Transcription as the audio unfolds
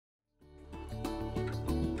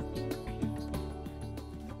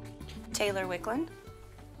Taylor Wickland.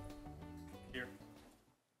 Here.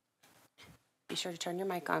 Be sure to turn your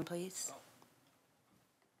mic on, please.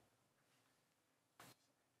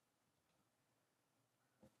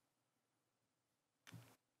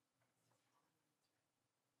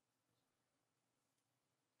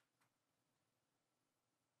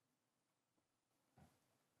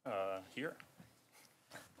 Here.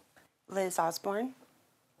 Liz Osborne.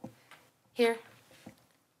 Here.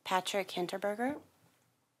 Patrick Hinterberger.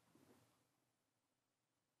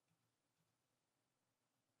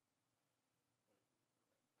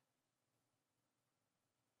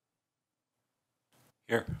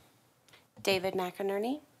 Here. David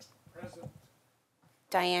McInerney. Present.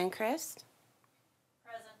 Diane Christ.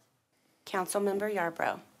 Present. Councilmember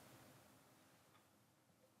Yarbrough.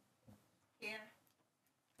 Here.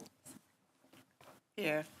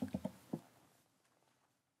 Here.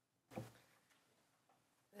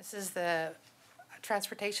 This is the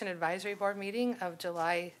Transportation Advisory Board meeting of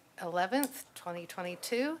July 11th,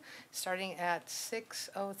 2022, starting at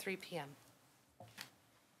 6:03 p.m.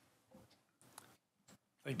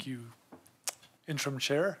 Thank you, Interim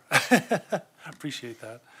Chair. Appreciate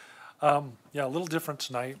that. Yeah, a little different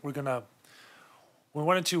tonight. We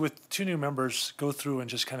wanted to, with two new members, go through and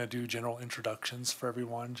just kind of do general introductions for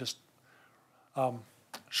everyone. Just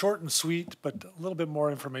short and sweet, but a little bit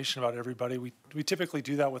more information about everybody. We typically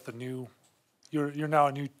do that with the new. You're now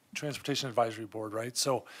a new Transportation Advisory Board, right?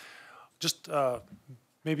 So just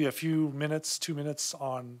maybe a few minutes, 2 minutes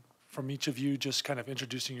from each of you, just kind of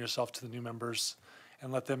introducing yourself to the new members,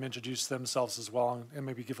 and let them introduce themselves as well, and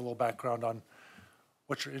maybe give a little background on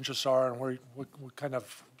what your interests are and what kind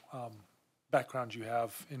of background you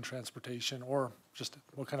have in transportation, or just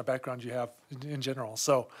what kind of background you have in general.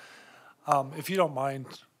 So if you don't mind,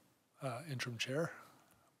 Interim Chair,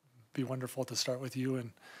 it'd be wonderful to start with you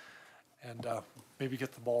and maybe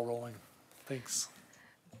get the ball rolling. Thanks.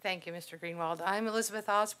 Thank you, Mr. Greenwald. I'm Elizabeth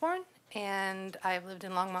Osborne, and I've lived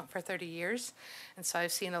in Longmont for 30 years, and so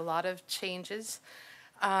I've seen a lot of changes.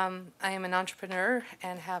 I am an entrepreneur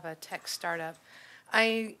and have a tech startup.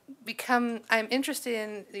 I'm interested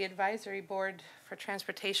in the advisory board for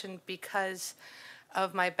transportation because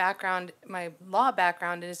of my background. My law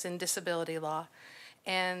background is in disability law,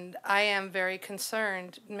 and I am very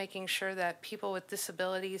concerned making sure that people with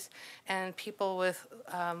disabilities and people with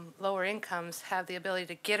lower incomes have the ability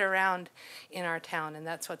to get around in our town, and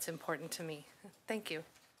that's what's important to me. Thank you.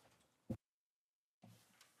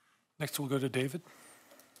 Next, we'll go to David.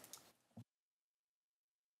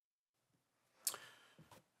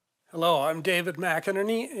 Hello, I'm David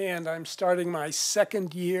McInerney, and I'm starting my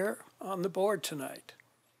second year on the board tonight.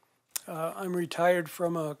 I'm retired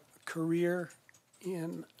from a career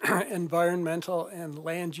in environmental and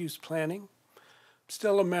land use planning.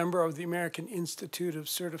 Still a member of the American Institute of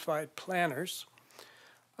Certified Planners.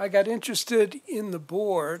 I got interested in the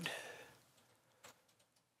board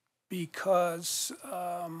because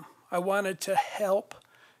I wanted to help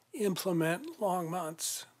implement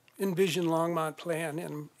Envision Longmont plan,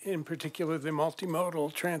 and in particular the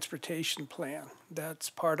multimodal transportation plan.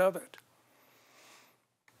 That's part of it.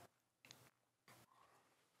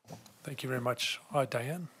 Thank you very much.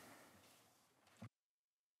 Diane?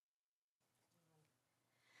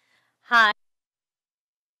 Hi.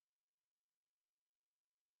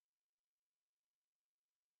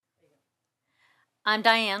 I'm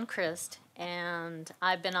Diane Christ, and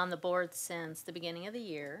I've been on the board since the beginning of the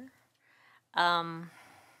year.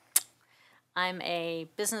 I'm a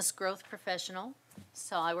business growth professional,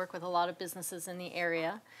 so I work with a lot of businesses in the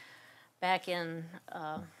area. Back in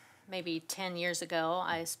maybe 10 years ago,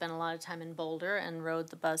 I spent a lot of time in Boulder and rode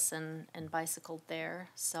the bus and bicycled there,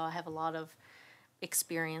 so I have a lot of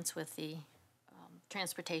experience with the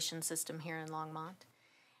transportation system here in Longmont.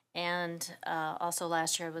 And also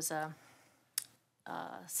last year I was a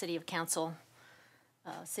city council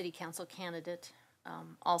candidate,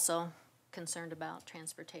 also concerned about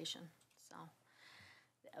transportation. So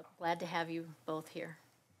glad to have you both here.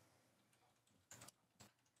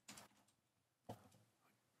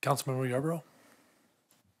 Councilmember Yarbrough?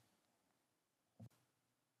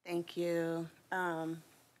 Thank you. I'm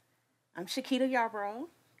Shakita Yarbrough,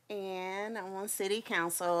 and I'm on City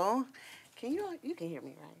Council. You can hear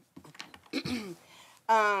me, right?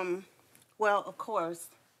 Okay. Well, of course,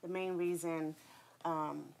 the main reason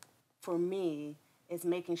for me is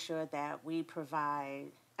making sure that we provide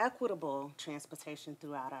equitable transportation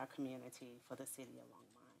throughout our community for the city of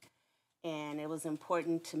Longmont. And it was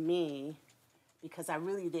important to me because I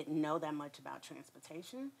really didn't know that much about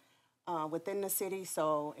transportation within the city.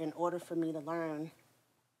 So in order for me to learn,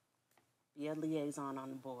 be a liaison on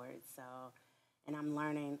the board. So and I'm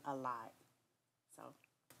learning a lot. So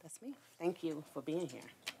that's me. Thank you for being here.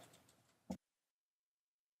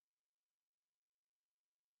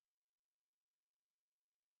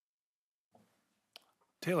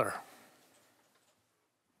 Taylor.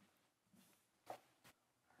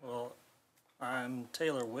 Well, I'm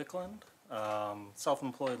Taylor Wickland,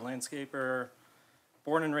 self-employed landscaper,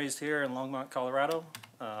 born and raised here in Longmont, Colorado.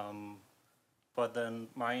 But then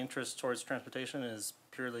my interest towards transportation is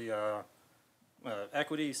purely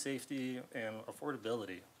equity, safety, and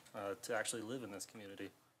affordability to actually live in this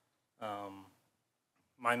community.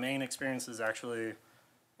 My main experience is actually,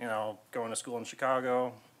 going to school in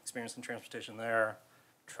Chicago, experiencing transportation there,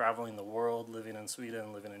 traveling the world, living in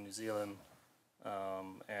Sweden, living in New Zealand,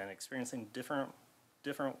 and experiencing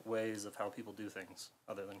different ways of how people do things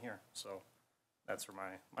other than here. So that's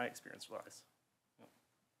where my experience lies.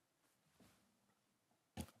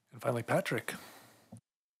 And finally, Patrick.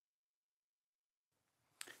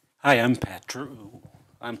 Hi, I'm Patrick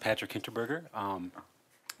Hinterberger.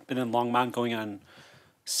 Been in Longmont going on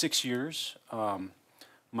 6 years.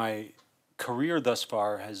 My career thus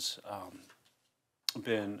far has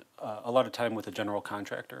been a lot of time with a general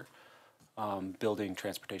contractor, building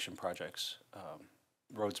transportation projects,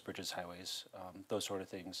 roads, bridges, highways, those sort of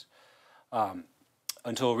things.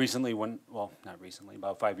 Until recently, not recently,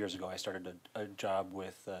 about 5 years ago, I started a job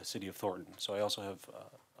with the city of Thornton. So I also have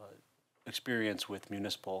experience with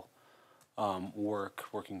municipal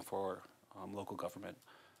working for local government.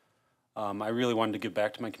 I really wanted to give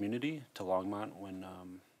back to my community, to Longmont,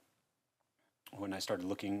 when I started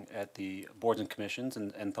looking at the boards and commissions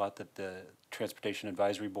and thought that the Transportation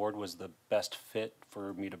Advisory Board was the best fit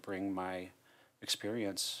for me to bring my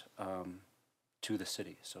experience to the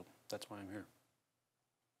city. So that's why I'm here.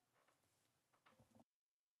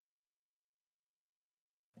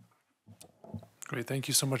 Great, thank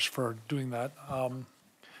you so much for doing that.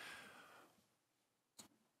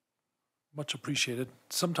 Much appreciated.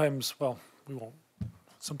 Sometimes, well, we won't,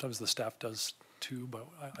 sometimes the staff does too, but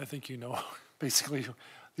I think basically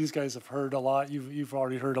these guys have heard a lot. You've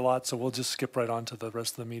already heard a lot, so we'll just skip right on to the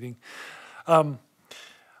rest of the meeting.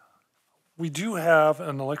 We do have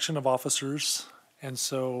an election of officers, and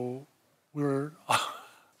so we're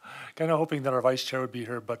kind of hoping that our vice chair would be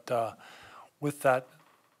here, but with that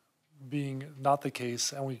being not the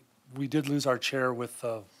case, and we did lose our chair with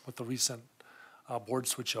the recent board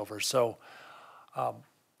switchover. So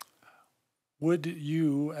would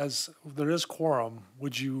you, as there is quorum,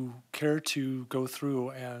 would you care to go through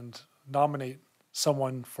and nominate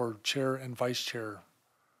someone for chair and vice chair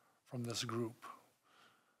from this group?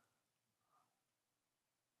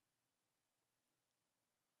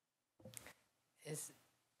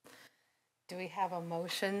 Do we have a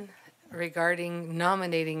motion regarding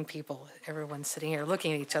nominating people? Everyone's sitting here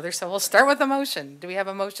looking at each other, so we'll start with a motion. Do we have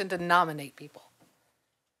a motion to nominate people?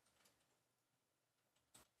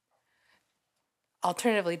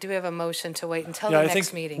 Alternatively, do we have a motion to wait until the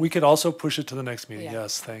next meeting? We could also push it to the next meeting. Yeah.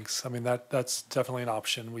 Yes, thanks. I mean, that's definitely an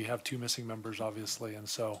option. We have 2 missing members, obviously, and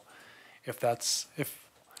so if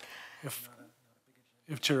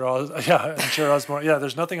Chair Osborne,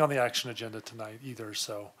 there's nothing on the action agenda tonight either,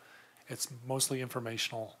 so it's mostly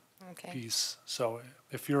informational piece. So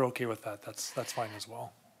if you're okay with that, that's fine as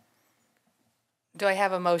well. Do I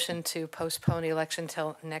have a motion to postpone the election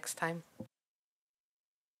till next time?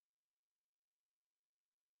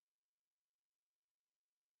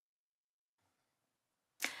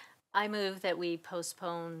 I move that we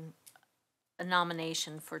postpone a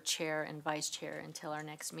nomination for chair and vice chair until our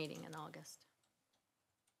next meeting in August.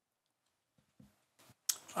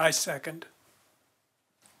 I second.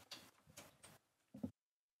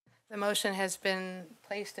 The motion has been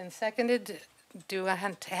placed and seconded. Do I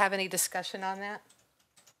have any discussion on that?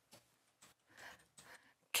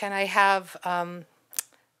 Can I have,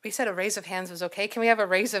 we said a raise of hands was okay. Can we have a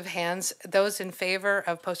raise of hands? Those in favor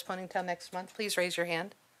of postponing till next month, please raise your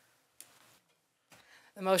hand.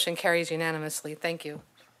 The motion carries unanimously. Thank you.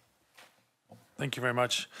 Thank you very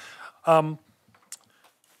much.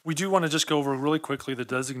 We do want to just go over really quickly the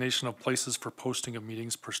designation of places for posting of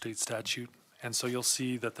meetings per state statute. And so you'll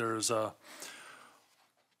see that there's a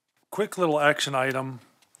quick little action item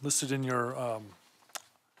listed in your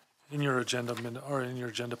agenda or in your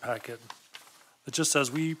agenda packet that just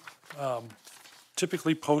says we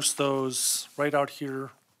typically post those right out here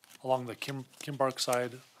along the Kimbark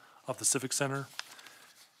side of the Civic Center.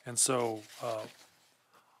 And so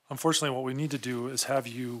unfortunately what we need to do is have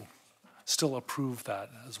you still approve that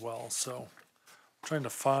as well. So I'm trying to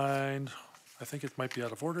find, I think it might be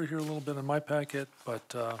out of order here a little bit in my packet,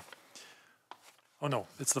 but oh no,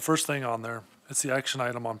 it's the first thing on there. It's the action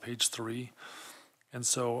item on page 3. And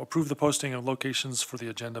so approve the posting of locations for the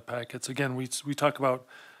agenda packets. Again, we talk about,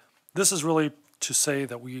 this is really to say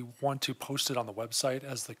that we want to post it on the website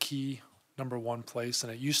as the key number one place.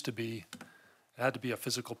 And it used to be, it had to be a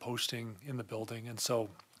physical posting in the building. And so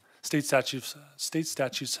state statutes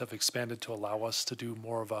have expanded to allow us to do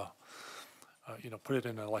more of a, put it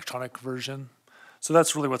in an electronic version. So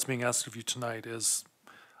that's really what's being asked of you tonight is,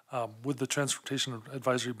 would the Transportation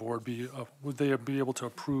Advisory Board would they be able to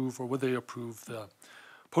approve, or would they approve the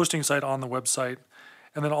posting site on the website?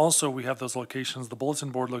 And then also we have those locations, the bulletin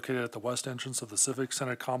board located at the west entrance of the Civic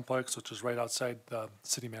Center complex, which is right outside the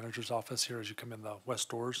city manager's office here as you come in the west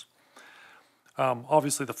doors.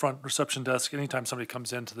 Obviously the front reception desk, anytime somebody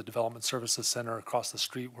comes into the Development Services Center across the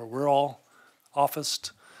street where we're all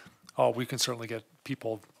officed, we can certainly get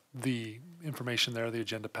people the information there, the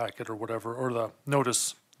agenda packet or whatever, or the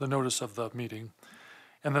notice of the meeting,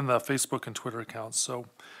 and then the Facebook and Twitter accounts. So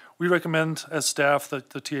we recommend as staff that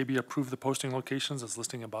the TAB approve the posting locations as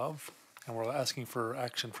listing above, and we're asking for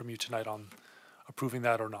action from you tonight on approving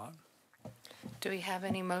that or not. Do we have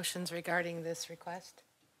any motions regarding this request?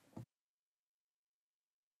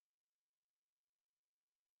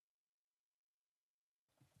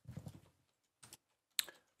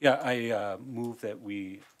 Yeah, I move that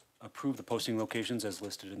we approve the posting locations as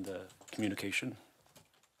listed in the communication.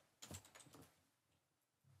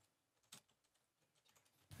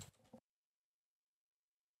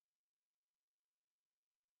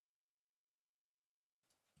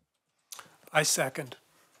 I second.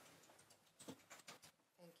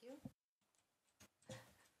 Thank you.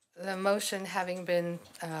 The motion having been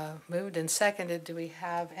moved and seconded, do we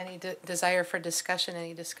have any desire for discussion,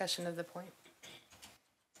 any discussion of the point?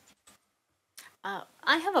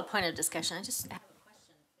 I have a point of discussion. I just have a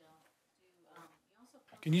question,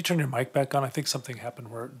 Phil. Can you turn your mic back on? I think something happened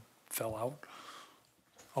where it fell out.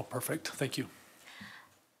 Oh, perfect. Thank you.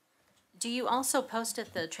 Do you also post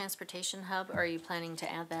at the transportation hub, or are you planning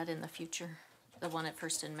to add that in the future? The one at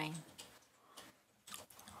First and Main?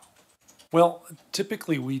 Well,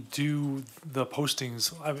 typically we do the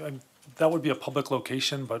postings, that would be a public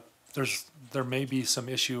location, but there may be some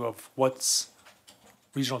issue of what's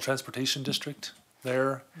regional transportation district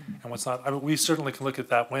there and what's not. I mean, we certainly can look at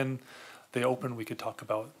that when they open. We could talk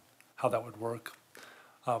about how that would work.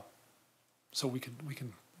 So we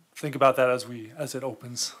can think about that as it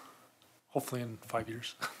opens, hopefully in 5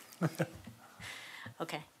 years.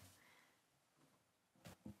 Okay.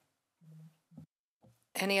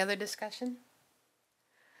 Any other discussion?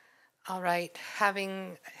 All right,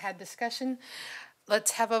 having had discussion,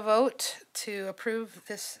 let's have a vote to approve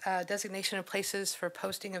this designation of places for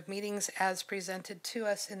posting of meetings as presented to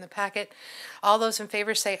us in the packet. All those in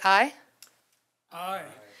favor say aye. Aye.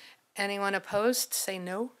 Anyone opposed, say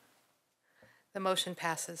no. The motion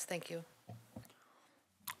passes. Thank you.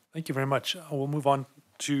 Thank you very much. We'll move on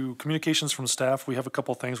to communications from staff. We have a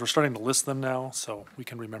couple things. We're starting to list them now so we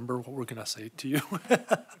can remember what we're going to say to you.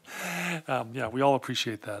 Yeah, we all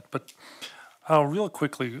appreciate that. But real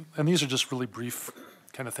quickly, and these are just really brief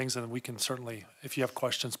kind of things, and we can certainly, if you have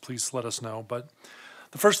questions, please let us know. But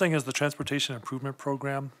the first thing is the Transportation Improvement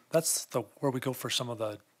Program. That's where we go for some of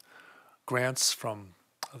the grants from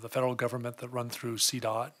the federal government that run through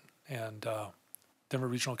CDOT and Denver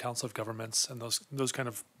Regional Council of Governments and those kind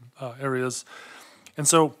of areas. And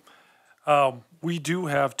so we do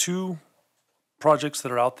have two projects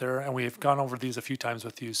that are out there, and we've gone over these a few times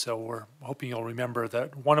with you, so we're hoping you'll remember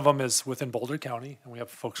that one of them is within Boulder County, and we have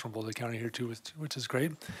folks from Boulder County here too, which is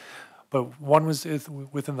great. But one is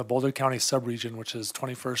within the Boulder County subregion, which is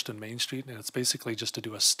 21st and Main Street, and it's basically just to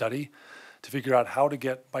do a study to figure out how to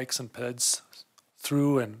get bikes and peds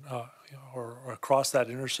through and or across that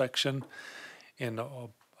intersection in a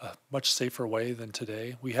much safer way than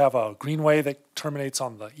today. We have a greenway that terminates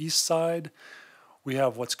on the east side. We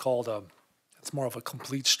have what's called it's more of a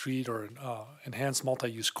complete street or an enhanced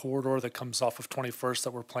multi-use corridor that comes off of 21st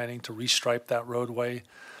that we're planning to restripe that roadway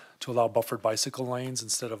to allow buffered bicycle lanes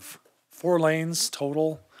instead of 4 lanes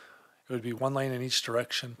total. It would be 1 lane in each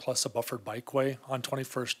direction plus a buffered bikeway on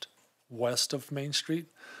 21st west of Main Street.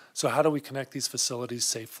 So how do we connect these facilities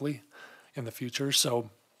safely in the future?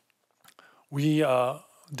 So we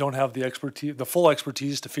don't have the full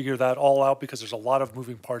expertise to figure that all out because there's a lot of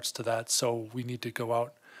moving parts to that. So we need to go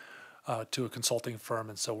out to a consulting firm.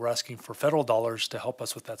 And so we're asking for federal dollars to help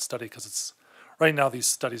us with that study because right now these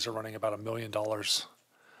studies are running about $1 million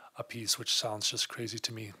a piece, which sounds just crazy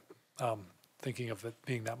to me, thinking of it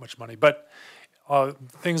being that much money. But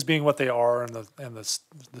things being what they are and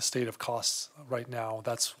the state of costs right now,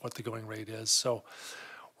 that's what the going rate is. So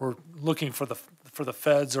we're looking for the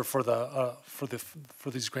feds or for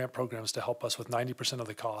these grant programs to help us with 90% of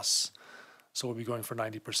the costs. So we'll be going for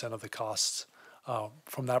 90% of the costs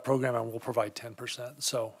from that program, and we'll provide 10%.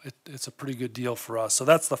 So it's a pretty good deal for us. So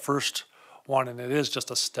that's the first one, and it is just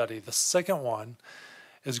a study. The second one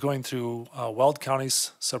is going through Weld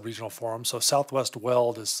County's sub-regional forum. So Southwest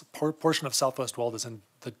Weld is, portion of Southwest Weld is in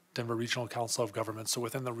the Denver Regional Council of Governments, so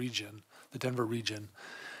within the region, the Denver region.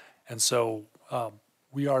 And so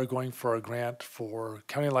we are going for a grant for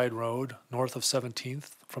County Line Road north of 17th,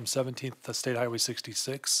 from 17th to State Highway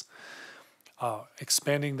 66,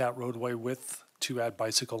 expanding that roadway width to add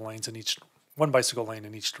bicycle lanes in each, one bicycle lane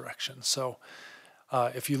in each direction. So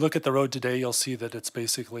if you look at the road today, you'll see that it's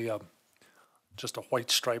basically just a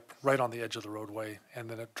white stripe right on the edge of the roadway, and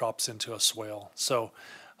then it drops into a swale. So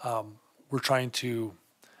we're trying to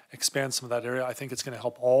expand some of that area. I think it's going to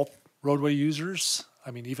help all roadway users.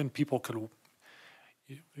 I mean, even people could,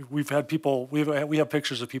 we've had people, we have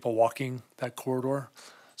pictures of people walking that corridor.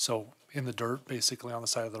 So in the dirt, basically on the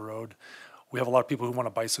side of the road. We have a lot of people who want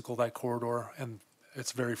to bicycle that corridor, and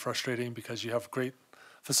it's very frustrating because you have great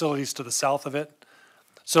facilities to the south of it.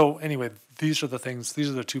 So anyway, these are the things, these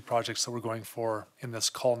are the two projects that we're going for in this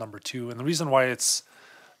call number 2. And the reason why it's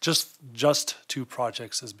just 2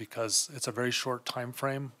 projects is because it's a very short time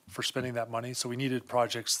frame for spending that money. So we needed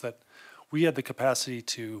projects that we had the capacity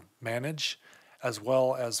to manage as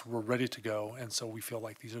well as we're ready to go. And so we feel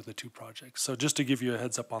like these are the 2 projects. So just to give you a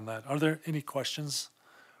heads up on that, are there any questions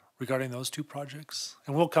regarding those 2 projects?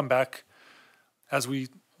 And we'll come back as we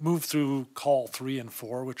move through call 3 and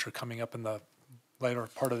 4, which are coming up in the later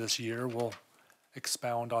part of this year. We'll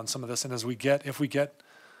expound on some of this. And as we get, if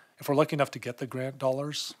we're lucky enough to get the grant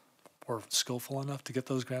dollars, or skillful enough to get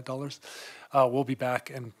those grant dollars, we'll be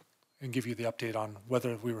back and give you the update on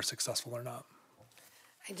whether we were successful or not.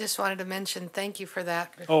 I just wanted to mention, thank you for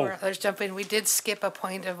that. Before others jump in, we did skip a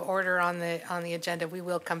point of order on the agenda. We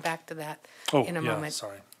will come back to that in a moment.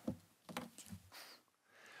 Sorry.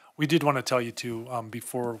 We did want to tell you too,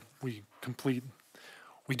 before we complete,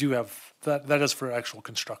 we do have, that is for actual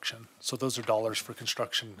construction. So those are dollars for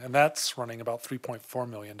construction, and that's running about $3.4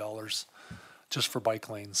 million just for bike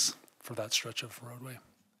lanes for that stretch of roadway.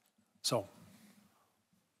 So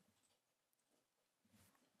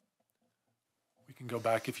we can go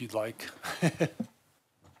back if you'd like.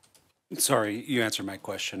 Sorry, you answered my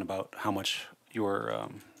question about how much your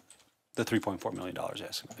the $3.4 million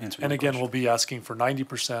answering. And again, we'll be asking for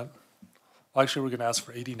 90%. Well, actually, we're going to ask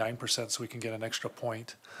for 89% so we can get an extra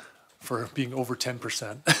point for being over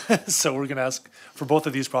 10%. So we're going to ask for both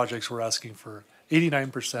of these projects. We're asking for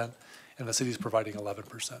 89%, and the city's providing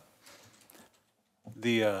 11%.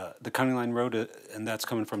 The County Line Road, and that's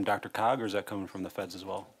coming from Dr. Cog, or is that coming from the feds as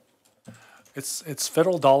well? It's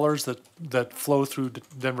federal dollars that flow through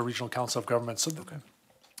Denver Regional Council of Governments. So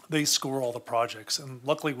they score all the projects, and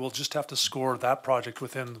luckily we'll just have to score that project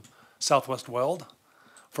within Southwest Weld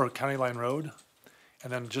for County Line Road,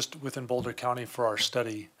 and then just within Boulder County for our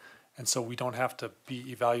study. And so we don't have to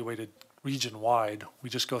be evaluated region-wide. We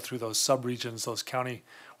just go through those sub-regions, those county,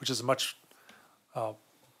 which is a much,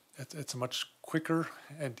 it's a much quicker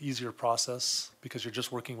and easier process because you're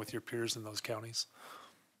just working with your peers in those counties.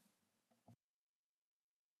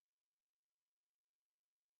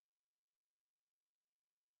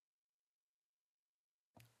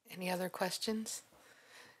 Any other questions?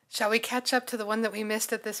 Shall we catch up to the one that we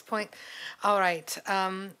missed at this point? All right.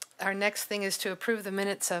 Our next thing is to approve the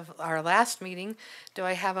minutes of our last meeting. Do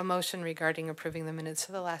I have a motion regarding approving the minutes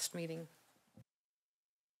of the last meeting?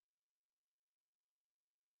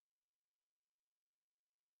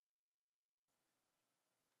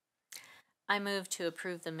 I move to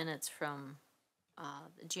approve the minutes from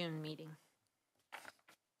the June meeting.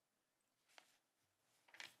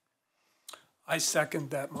 I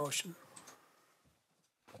second that motion.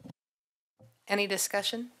 Any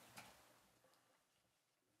discussion?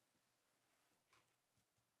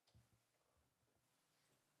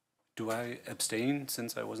 Do I abstain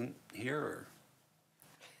since I wasn't here, or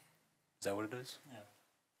is that what it is? Yeah.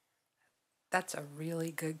 That's a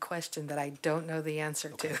really good question that I don't know the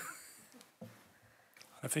answer to.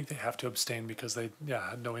 I think they have to abstain because they,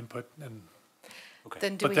 had no input, and Okay.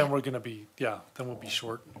 Then do but we then ha- we're going to be, then we'll be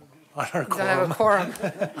short on our don't have a quorum.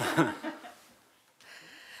 quorum?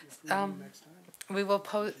 We will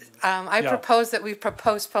I Yeah. propose that we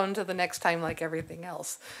postpone to the next time like everything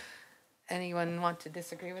else. Anyone want to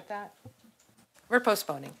disagree with that? We're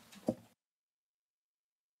postponing.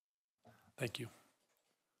 Thank you.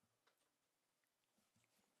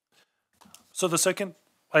 So the second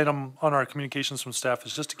item on our communications from staff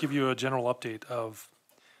is just to give you a general update of,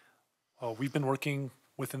 we've been working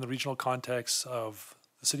within the regional context of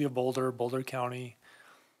the city of Boulder, Boulder County,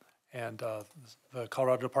 and the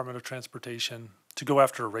Colorado Department of Transportation to go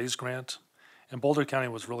after a raise grant. And Boulder County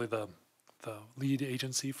was really the lead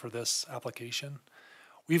agency for this application.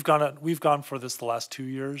 We've gone for this the last 2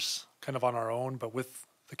 years, kind of on our own, but with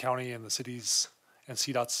the county and the cities and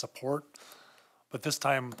CDOT's support. But this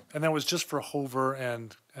time, and that was just for Hover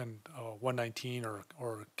and 119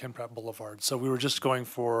 or Ken Pratt Boulevard. So we were just going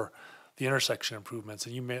for the intersection improvements,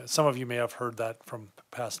 and some of you may have heard that from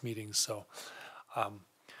past meetings. So,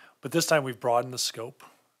 but this time we've broadened the scope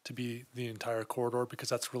to be the entire corridor, because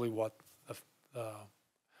that's really what the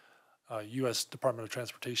U.S. Department of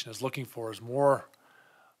Transportation is looking for, is more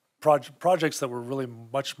projects that were really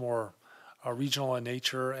much more regional in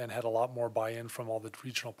nature and had a lot more buy-in from all the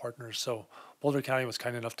regional partners. So Boulder County was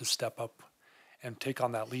kind enough to step up and take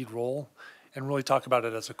on that lead role and really talk about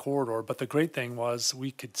it as a corridor. But the great thing was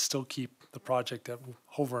we could still keep the project at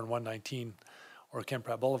Hover and 119 or Ken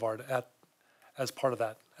Pratt Boulevard as part of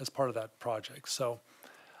that project. So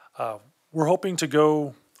we're hoping to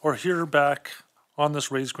go or hear back on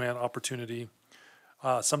this raise grant opportunity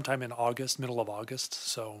sometime in August, middle of August,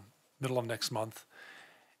 so middle of next month.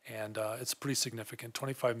 And it's pretty significant.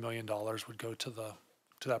 $25 million would go to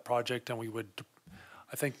that project, and we would,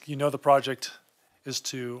 I think the project is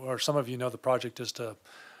to, or some of you know the project is to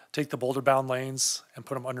take the boulder-bound lanes and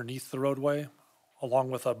put them underneath the roadway,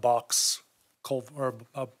 along with a box,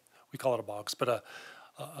 we call it a box, but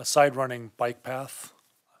a side-running bike path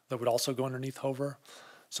that would also go underneath Hover.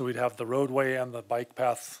 So we'd have the roadway and the bike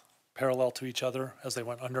path parallel to each other as they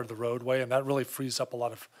went under the roadway, and that really frees up a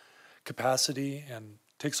lot of capacity and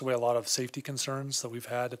takes away a lot of safety concerns that we've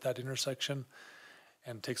had at that intersection,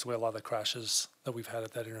 and takes away a lot of the crashes that we've had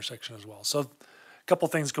at that intersection as well. So a couple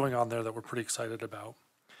things going on there that we're pretty excited about.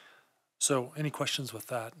 So any questions with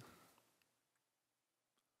that?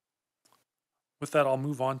 With that, I'll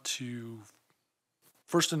move on to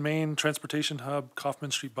First and Main Transportation Hub,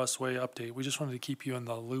 Kaufman Street Busway update. We just wanted to keep you in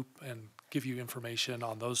the loop and give you information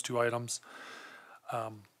on those two items.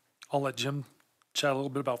 I'll let Jim chat a little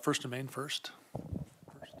bit about First and Main first.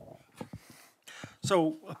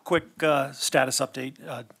 So a quick status update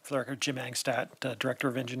for the record. Jim Angstadt, Director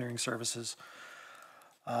of Engineering Services.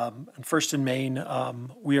 And First and Main,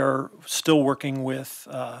 we are still working with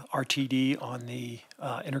RTD on the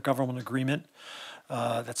intergovernmental agreement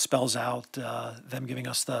that spells out them giving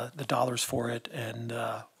us the dollars for it and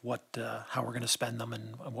how we're going to spend them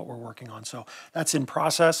and what we're working on. So that's in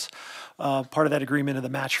process. Part of that agreement and the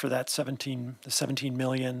match for that 17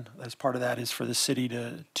 million, as part of that is for the city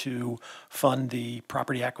to fund the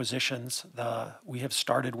property acquisitions. We have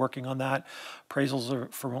started working on that.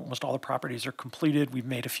 Appraisals for almost all the properties are completed. We've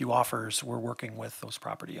made a few offers. We're working with those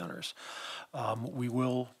property owners. We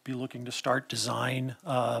will be looking to start design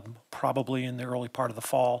probably in the early part of the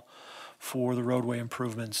fall for the roadway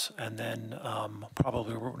improvements, and then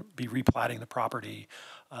probably we'll be replatting the property.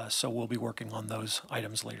 So we'll be working on those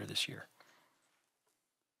items later this year.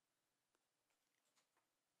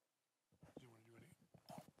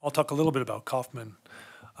 I'll talk a little bit about Kaufman.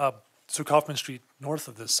 So Kaufman Street north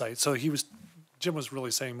of this site. So Jim was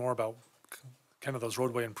really saying more about kind of those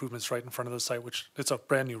roadway improvements right in front of the site, which it's a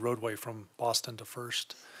brand new roadway from Boston to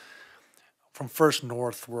First. From First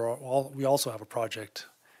north, we also have a project,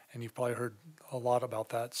 and you've probably heard a lot about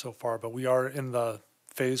that so far, but we are in the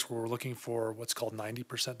phase where we're looking for what's called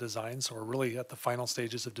 90% design. So we're really at the final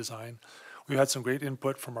stages of design. We've had some great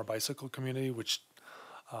input from our bicycle community, which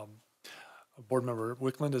board member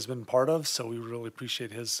Wickland has been part of, so we really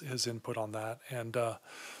appreciate his input on that, and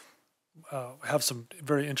have some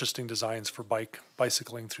very interesting designs for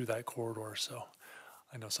bicycling through that corridor. So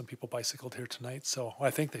I know some people bicycled here tonight, so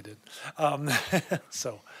I think they did.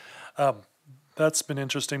 That's been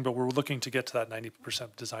interesting, but we're looking to get to that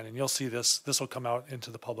 90% design, and you'll see this will come out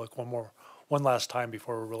into the public one last time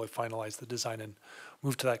before we really finalize the design and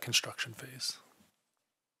move to that construction phase.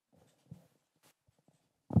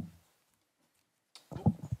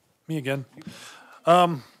 Me again.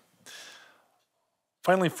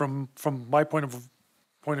 Finally, from my point of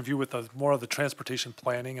view, with more of the transportation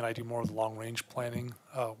planning, and I do more of the long range planning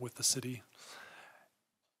with the city,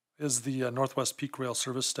 is the Northwest Peak Rail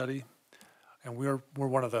Service Study, and we're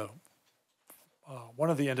one of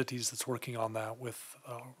the entities that's working on that with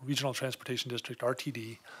Regional Transportation District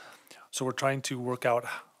 (RTD). So we're trying to work out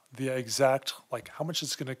the exact, like, how much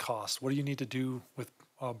it's going to cost. What do you need to do with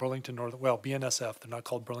Burlington Northern, BNSF, they're not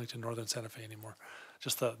called Burlington Northern Santa Fe anymore.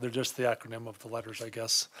 They're just the acronym of the letters, I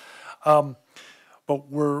guess.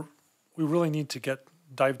 But we really need to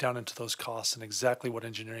dive down into those costs and exactly what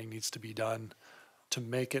engineering needs to be done to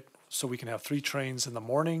make it so we can have 3 trains in the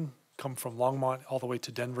morning, come from Longmont all the way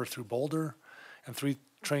to Denver through Boulder, and 3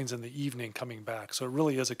 trains in the evening coming back. So it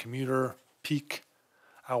really is a commuter peak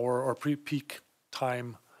hour or pre-peak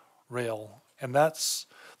time rail. And that's,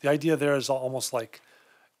 the idea there is almost like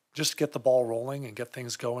just get the ball rolling and get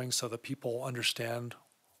things going so that people understand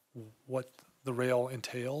what the rail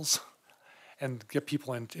entails and get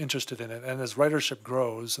people interested in it. And as ridership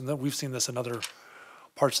grows, and then we've seen this in other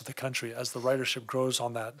parts of the country, as the ridership grows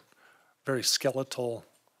on that very skeletal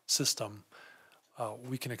system,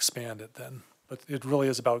 we can expand it then. But it really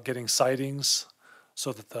is about getting sidings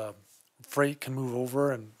so that the freight can move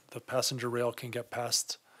over and the passenger rail can get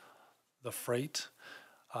past the freight.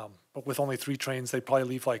 But with only 3 trains, they'd probably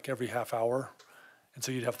leave like every half hour. And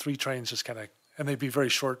so you'd have 3 trains just kind of, and they'd be very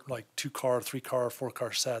short, like 2-car, 3-car,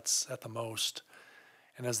 4-car sets at the most.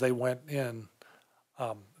 And as they went in,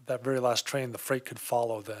 that very last train, the freight could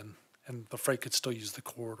follow then, and the freight could still use the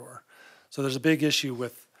corridor. So there's a big issue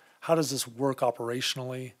with how does this work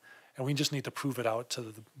operationally, and we just need to prove it out to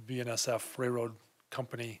the BNSF railroad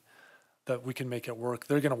company that we can make it work.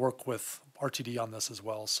 They're going to work with RTD on this as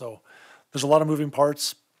well. So there's a lot of moving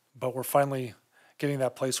parts, but we're finally getting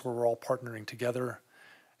that place where we're all partnering together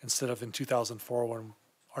instead of in 2004 when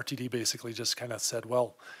RTD basically just kind of said,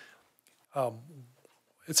 well,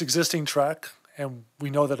 it's existing track, and we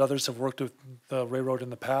know that others have worked with the railroad in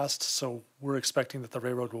the past, so we're expecting that the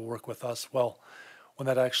railroad will work with us. Well, when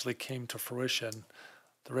that actually came to fruition,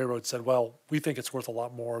 the railroad said, well, we think it's worth a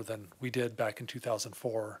lot more than we did back in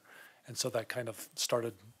 2004. And so that kind of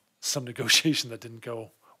started some negotiation that didn't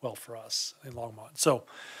go well for us in Longmont. So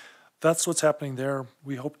that's what's happening there.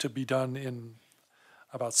 We hope to be done in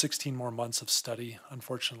about 16 more months of study,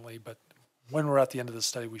 unfortunately. But when we're at the end of the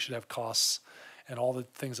study, we should have costs and all the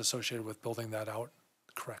things associated with building that out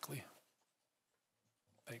correctly.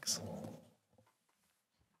 Thanks.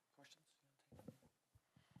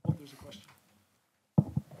 Oh, there's a question.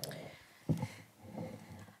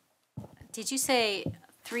 Did you say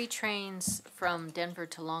 3 trains from Denver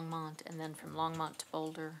to Longmont and then from Longmont to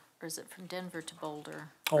Boulder? Or is it from Denver to Boulder?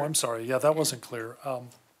 Oh, I'm sorry. Yeah, that wasn't clear.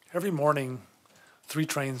 Every morning, 3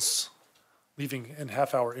 trains leaving in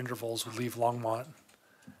half-hour intervals would leave Longmont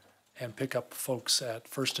and pick up folks at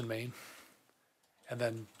First and Main, and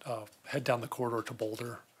then head down the corridor to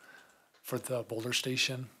Boulder for the Boulder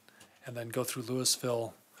station, and then go through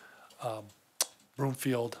Louisville,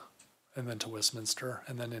 Broomfield, and then to Westminster,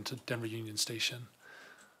 and then into Denver Union Station.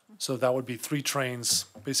 So that would be 3 trains,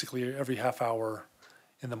 basically every half hour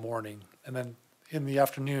in the morning. And then in the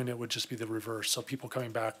afternoon, it would just be the reverse. So people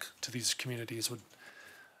coming back to these communities would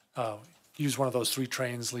use one of those 3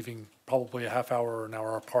 trains, leaving probably a half hour or an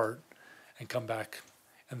hour apart, and come back.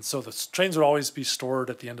 And so the trains would always be stored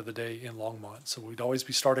at the end of the day in Longmont. So we'd always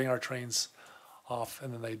be starting our trains off,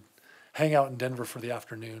 and then they'd hang out in Denver for the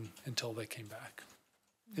afternoon until they came back,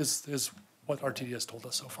 is what RTD has told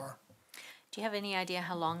us so far. Do you have any idea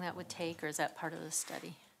how long that would take, or is that part of the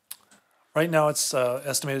study? Right now, it's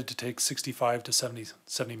estimated to take 65 to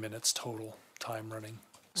 70 minutes total time running.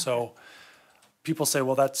 Okay. So people say,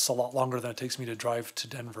 well, that's a lot longer than it takes me to drive to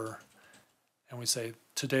Denver. And we say,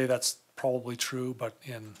 today that's probably true, but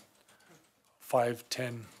in 5,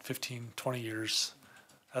 10, 15, 20 years,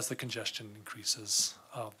 as the congestion increases,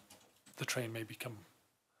 the train may become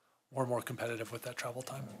more and more competitive with that travel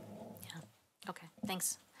time. Yeah. Okay,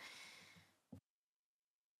 thanks.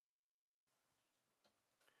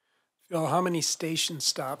 Phil, how many station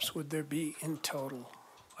stops would there be in total?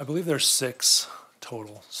 I believe there's 6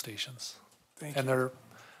 total stations. Thank and you.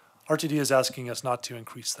 RTD is asking us not to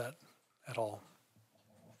increase that at all.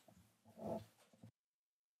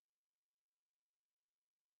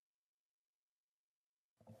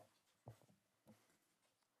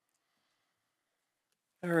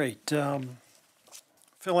 All right.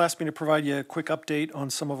 Phil asked me to provide you a quick update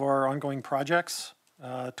on some of our ongoing projects,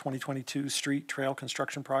 2022 street trail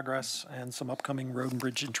construction progress, and some upcoming road and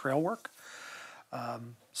bridge and trail work.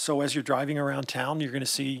 So as you're driving around town, you're going to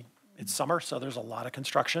see it's summer, so there's a lot of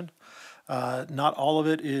construction. Not all of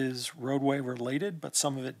it is roadway related, but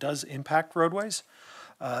some of it does impact roadways.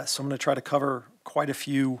 So I'm going to try to cover quite a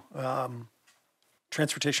few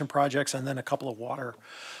transportation projects and then a couple of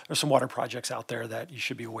there's some water projects out there that you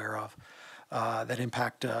should be aware of that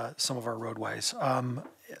impact some of our roadways.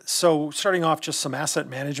 So starting off, just some asset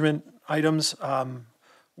management items.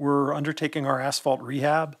 We're undertaking our asphalt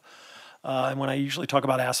rehab. And when I usually talk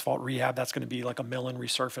about asphalt rehab, that's going to be like a mill and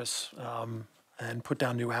resurface and put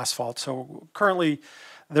down new asphalt. So currently,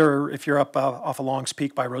 if you're up off of Longs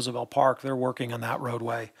Peak by Roosevelt Park, they're working on that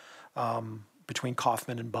roadway between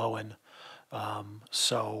Kaufman and Bowen.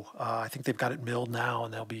 I think they've got it milled now,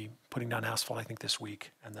 and they'll be putting down asphalt, I think, this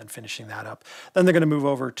week, and then finishing that up. Then they're going to move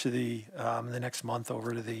over to the next month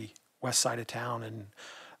over to the west side of town and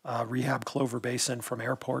rehab Clover Basin from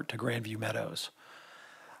Airport to Grandview Meadows.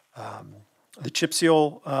 The chip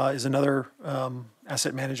seal is another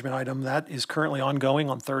asset management item that is currently ongoing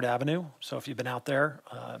on 3rd Avenue. So if you've been out there,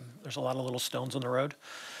 there's a lot of little stones on the road.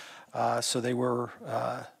 So they were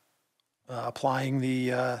applying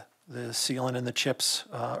the sealant and the chips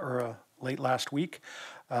late last week.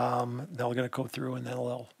 They're going to go through and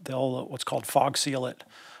they'll what's called fog seal it,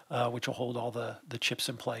 which will hold all the chips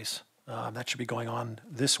in place. That should be going on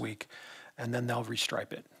this week, and then they'll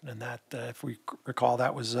restripe it. And that, if we recall,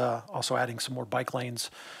 that was also adding some more bike lanes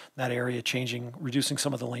in that area, reducing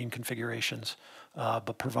some of the lane configurations,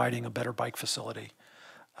 but providing a better bike facility.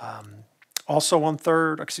 Also on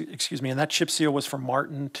 3rd, and that chip seal was from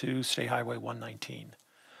Martin to State Highway 119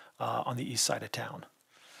 on the east side of town.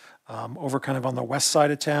 Over kind of on the west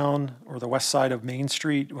side of town, or the west side of Main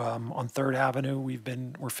Street, on 3rd Avenue,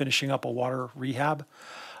 we're finishing up a water rehab.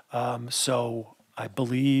 So I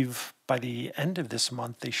believe by the end of this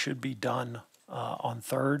month, they should be done on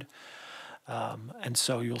 3rd. And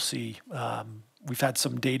so you'll see we've had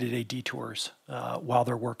some day-to-day detours while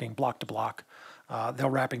they're working block to block. They're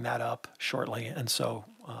wrapping that up shortly. And so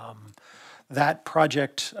that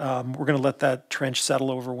project, we're going to let that trench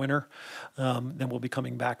settle over winter. Then we'll be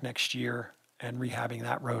coming back next year and rehabbing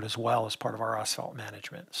that road as well as part of our asphalt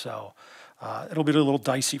management. So it'll be a little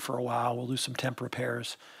dicey for a while. We'll do some temp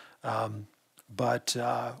repairs. But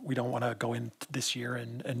we don't want to go in this year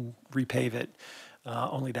and repave it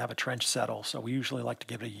only to have a trench settle. So we usually like to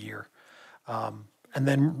give it a year. And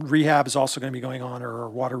then rehab is also going to be going on, or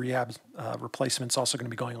water rehab replacement is also going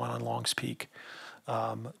to be going on Longs Peak,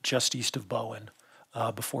 just east of Bowen,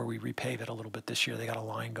 before we repave it a little bit this year. They got a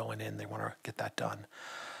line going in. They want to get that done.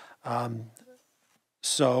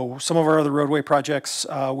 So some of our other roadway projects,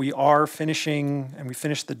 we are finishing, and we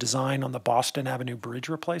finished the design on the Boston Avenue Bridge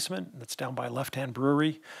replacement. That's down by Left Hand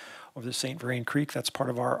Brewery over the St. Vrain Creek. That's part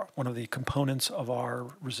of one of the components of our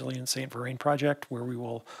Resilient St. Vrain project, where we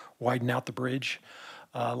will widen out the bridge,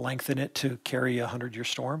 lengthen it to carry a 100-year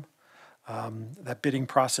storm. That bidding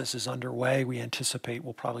process is underway. We anticipate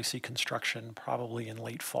we'll probably see construction probably in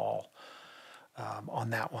late fall on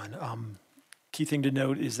that one. Key thing to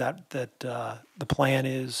note is that the plan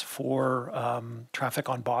is for traffic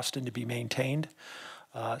on Boston to be maintained,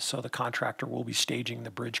 so the contractor will be staging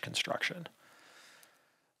the bridge construction.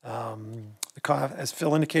 As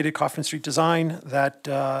Phil indicated, Kaufman Street design,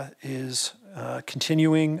 that is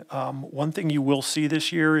continuing. One thing you will see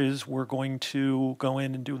this year is we're going to go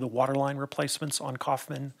in and do the water line replacements on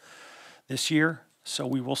Kaufman this year. So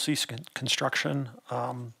we will see construction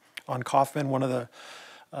on Kaufman. One of the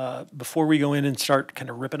before we go in and start kind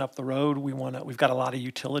of ripping up the road, we've got a lot of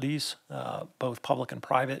utilities, both public and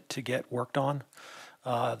private, to get worked on.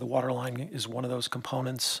 The water line is one of those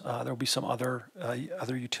components. There'll be some other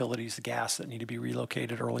utilities, the gas, that need to be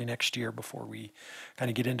relocated early next year before we kind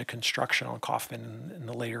of get into construction on Kaufman in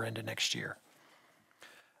the later end of next year.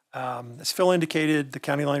 As Phil indicated, the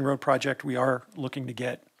County Line Road project, we are looking to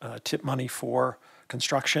get TIP money for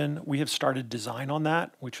construction. We have started design on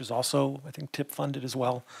that, which was also, I think, TIP funded as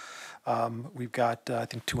well. We've got, I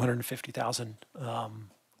think, $250,000,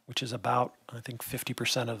 which is about, I think,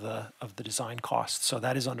 50% of the design costs. So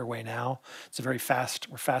that is underway now. It's we're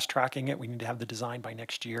fast tracking it. We need to have the design by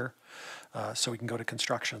next year, so we can go to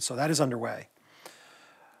construction. So that is underway.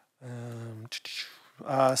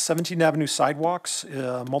 17th Avenue sidewalks,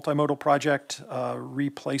 multimodal project,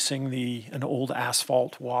 replacing an old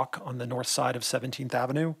asphalt walk on the north side of 17th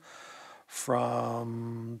Avenue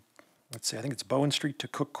from, let's see, I think it's Bowen Street to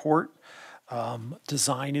Cook Court.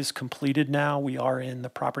 Design is completed now. We are in the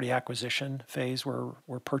property acquisition phase.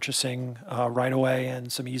 We're purchasing right-of-way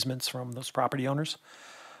and some easements from those property owners.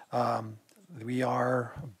 We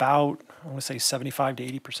are about, I want to say, 75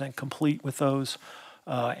 to 80% complete with those,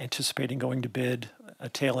 anticipating going to bid a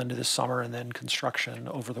tail end of this summer and then construction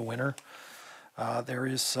over the winter. There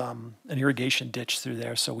is an irrigation ditch through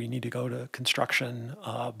there, so we need to go to construction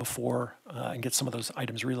before and get some of those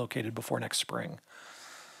items relocated before next spring.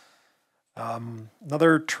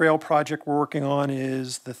 Another trail project we're working on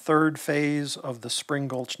is the third phase of the Spring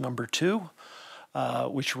Gulch number 2,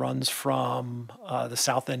 which runs from the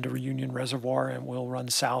south end of Union Reservoir and will run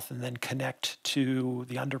south and then connect to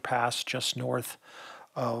the underpass just north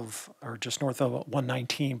of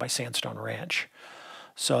 119 by Sandstone Ranch.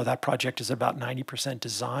 So that project is about 90%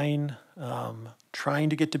 design, trying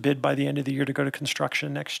to get to bid by the end of the year to go to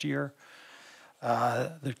construction next year.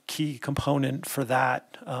 The key component for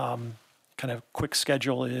that kind of quick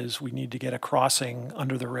schedule is we need to get a crossing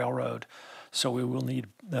under the railroad. So we will need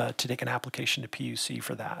to take an application to PUC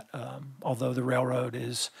for that. Although the railroad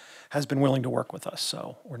has been willing to work with us,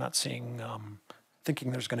 so we're not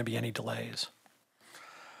thinking there's going to be any delays.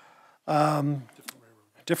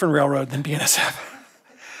 Different railroad than BNSF.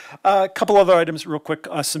 A couple other items real quick.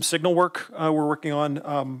 Some signal work we're working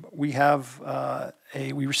on. We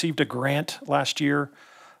received a grant last year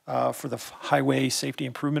for the Highway Safety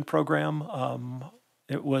Improvement Program.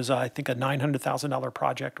 It was, I think, a $900,000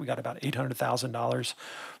 project. We got about $800,000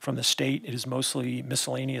 from the state. It is mostly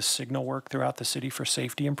miscellaneous signal work throughout the city for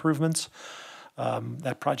safety improvements.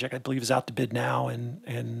 That project, I believe, is out to bid now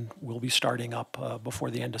and will be starting up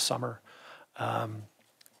before the end of summer.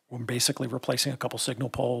 We're basically replacing a couple signal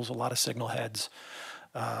poles, a lot of signal heads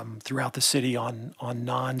throughout the city on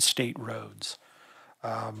non-state roads.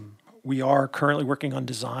 We are currently working on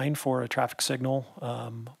design for a traffic signal,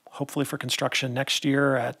 hopefully for construction next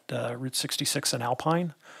year at Route 66 and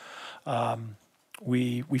Alpine.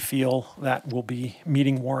 We feel that we'll be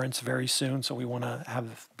meeting warrants very soon, so we want to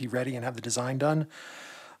be ready and have the design done.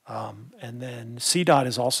 And then CDOT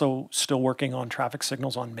is also still working on traffic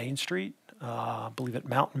signals on Main Street. I believe at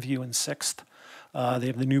Mountain View and 6th. They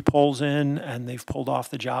have the new poles in, and they've pulled off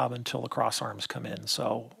the job until the cross arms come in.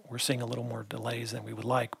 So we're seeing a little more delays than we would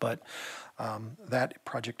like, but that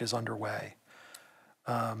project is underway.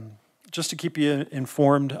 Just to keep you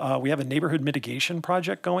informed, we have a neighborhood mitigation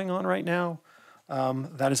project going on right now.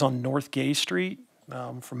 That is on North Gay Street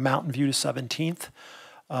from Mountain View to 17th.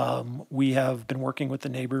 We have been working with the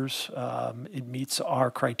neighbors. It meets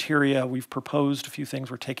our criteria. We've proposed a few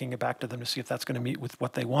things. We're taking it back to them to see if that's going to meet with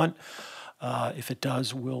what they want. If it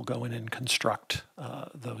does, we'll go in and construct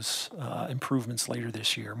those improvements later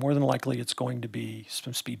this year. More than likely, it's going to be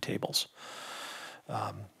some speed tables.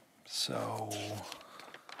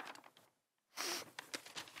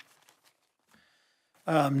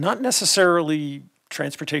 Not necessarily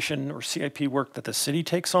transportation or CIP work that the city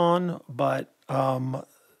takes on, but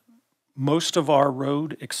most of our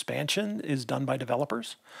road expansion is done by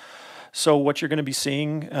developers. So what you're going to be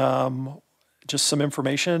seeing, just some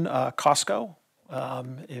information, Costco,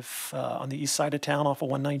 if on the east side of town off of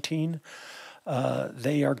 119,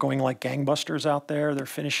 they are going like gangbusters out there. They're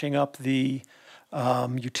finishing up the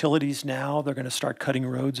utilities now. They're going to start cutting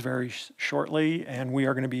roads very shortly, and we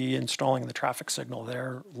are going to be installing the traffic signal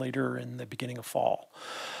there later in the beginning of fall.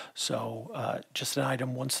 So just an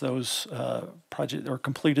item, once those projects are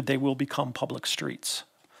completed, they will become public streets.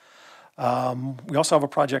 We also have a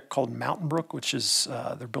project called Mountain Brook, which is,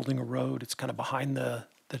 they're building a road. It's kind of behind the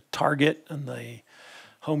Target and the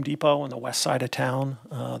Home Depot on the west side of town.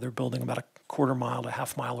 They're building about a quarter mile to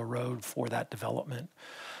half mile of road for that development.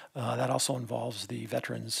 That also involves the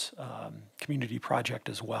Veterans Community Project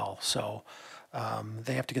as well. So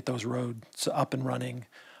they have to get those roads up and running,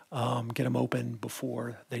 get them open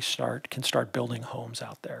before they can start building homes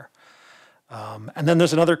out there. And then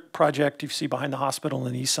there's another project you see behind the hospital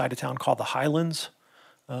on the east side of town called the Highlands.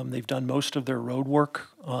 They've done most of their road work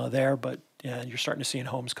there, but you're starting to see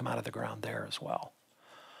homes come out of the ground there as well.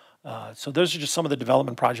 So those are just some of the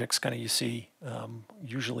development projects kind of you see.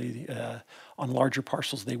 Usually on larger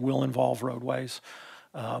parcels, they will involve roadways.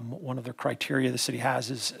 One of the criteria the city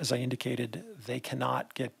has is, as I indicated, they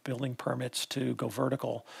cannot get building permits to go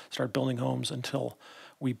vertical, start building homes until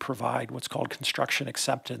we provide what's called construction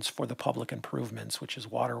acceptance for the public improvements, which is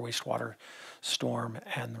water, wastewater, storm,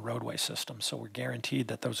 and the roadway system. So we're guaranteed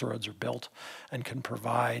that those roads are built and can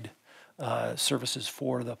provide services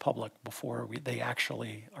for the public before they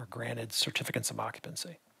actually are granted certificates of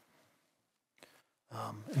occupancy.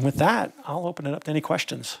 And with that, I'll open it up to any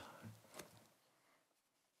questions.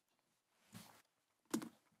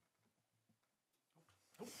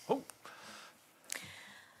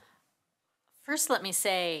 First, let me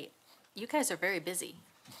say, you guys are very busy.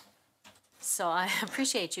 So I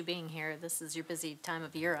appreciate you being here. This is your busy time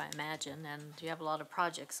of year, I imagine, and you have a lot of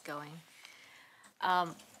projects going.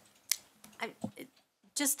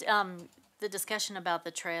 The discussion about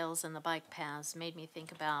the trails and the bike paths made me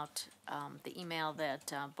think about the email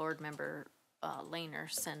that board member Lehner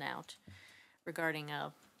sent out regarding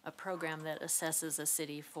a program that assesses a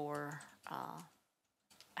city for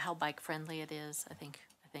how bike friendly it is. I think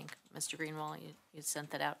Mr. Greenwald, you sent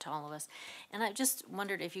that out to all of us. And I just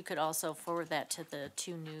wondered if you could also forward that to the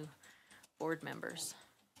two new board members.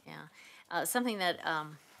 Yeah. Something that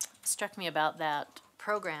struck me about that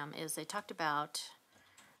program is they talked about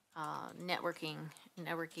networking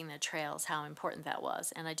the trails, how important that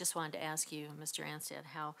was. And I just wanted to ask you, Mr. Anstead,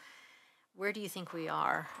 where do you think we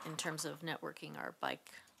are in terms of networking our bike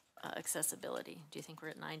accessibility? Do you think we're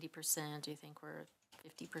at 90%? Do you think we're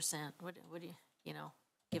at 50%? What do you know,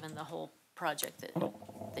 given the whole project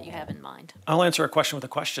that you have in mind? I'll answer a question with a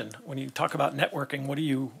question. When you talk about networking, what do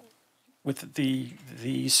you, with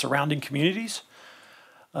the surrounding communities,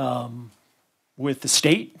 with the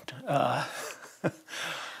state?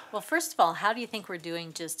 Well, first of all, how do you think we're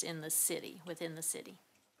doing just in the city, within the city?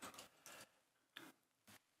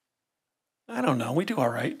 I don't know. We do all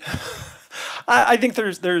right. I think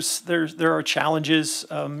there are challenges.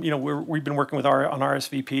 We've been working on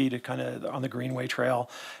RSVP to kind of on the Greenway Trail.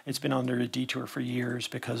 It's been under a detour for years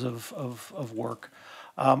because of work.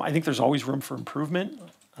 I think there's always room for improvement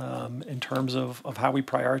in terms of how we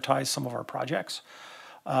prioritize some of our projects.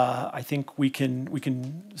 I think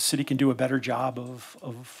city can do a better job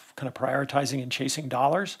of kind of prioritizing and chasing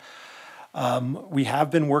dollars. We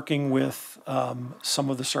have been working with some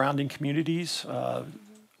of the surrounding communities.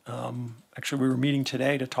 Actually, we were meeting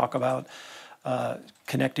today to talk about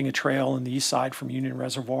connecting a trail on the east side from Union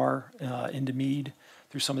Reservoir into Meade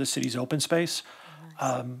through some of the city's open space.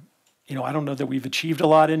 I don't know that we've achieved a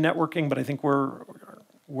lot in networking, but I think our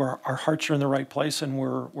hearts are in the right place and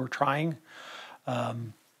we're trying.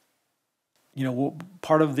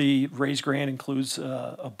 Part of the raise grant includes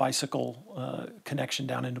a bicycle connection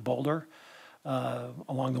down into Boulder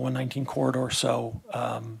along the 119 corridor. So,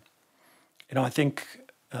 I think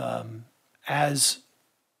as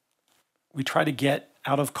we try to get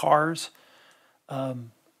out of cars,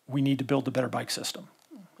 we need to build a better bike system,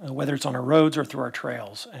 whether it's on our roads or through our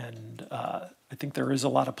trails. And I think there is a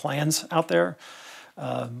lot of plans out there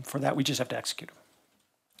for that. We just have to execute them.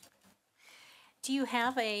 Do you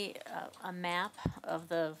have a map of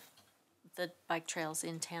the bike trails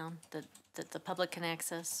in town that the public can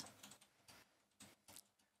access?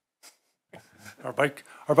 Our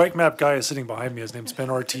bike map guy is sitting behind me. His name's Ben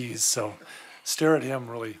Ortiz, so stare at him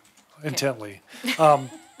really intently.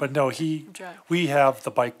 But no, we have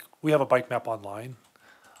a bike map online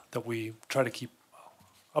that we try to keep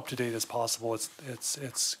up to date as possible.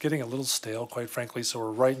 It's getting a little stale, quite frankly. So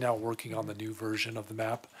we're right now working on the new version of the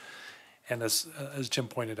map. And as Jim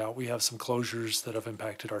pointed out, we have some closures that have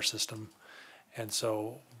impacted our system, and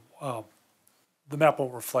so the map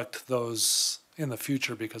won't reflect those in the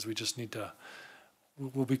future because we just need to.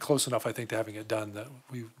 We'll be close enough, I think, to having it done that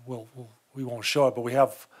we won't show it. But we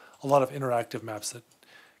have a lot of interactive maps that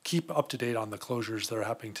keep up to date on the closures that are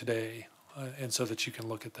happening today, and so that you can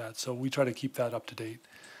look at that. So we try to keep that up to date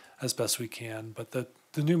as best we can. But the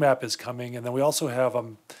new map is coming, and then we also have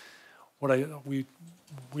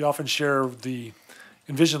we often share the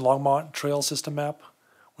Envision Longmont Trail System map,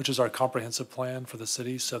 which is our comprehensive plan for the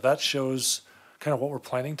city. So that shows kind of what we're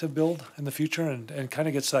planning to build in the future and kind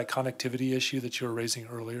of gets to that connectivity issue that you were raising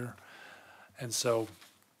earlier. And so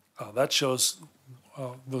that shows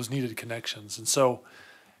those needed connections. And so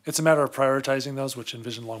it's a matter of prioritizing those, which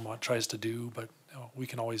Envision Longmont tries to do, but we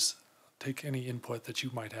can always take any input that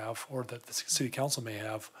you might have or that the city council may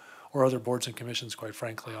have or other boards and commissions, quite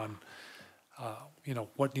frankly, on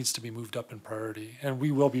what needs to be moved up in priority. And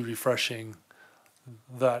we will be refreshing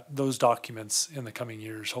those documents in the coming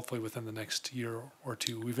years, hopefully within the next year or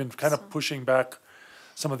two. We've been kind of pushing back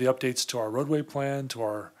some of the updates to our roadway plan, to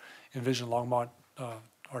our Envision Longmont,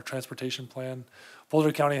 our transportation plan.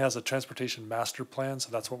 Boulder County has a transportation master plan,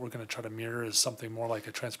 so that's what we're going to try to mirror, is something more like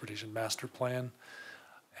a transportation master plan,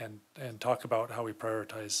 and talk about how we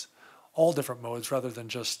prioritize all different modes rather than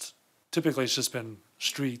just, typically it's just been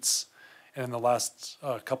streets. And in the last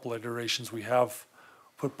couple iterations, we have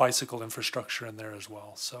put bicycle infrastructure in there as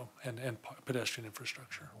well, so and pedestrian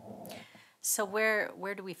infrastructure. So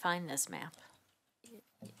where do we find this map?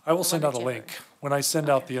 I will send out a link. When I send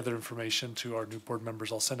out the other information to our new board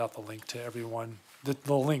members, I'll send out the link to everyone.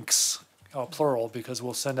 The links, plural, because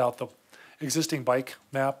we'll send out the existing bike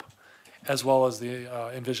map as well as the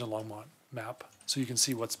Envision Longmont map, so you can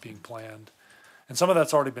see what's being planned. And some of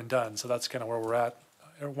that's already been done, so that's kind of where we're at.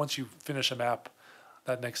 Once you finish a map,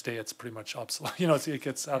 that next day it's pretty much obsolete. It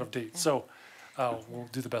gets out of date. So we'll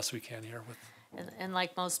do the best we can here with. And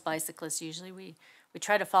like most bicyclists, usually we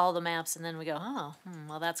try to follow the maps and then we go,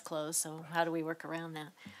 well, that's closed, so how do we work around that?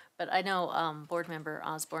 But I know board member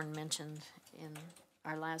Osborne mentioned in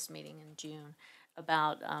our last meeting in June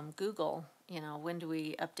about Google. When do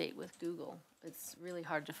we update with Google? It's really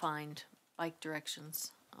hard to find bike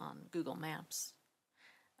directions on Google Maps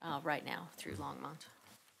right now through Longmont.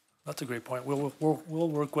 That's a great point. We'll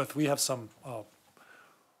work with. We have some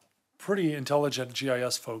pretty intelligent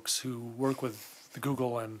GIS folks who work with the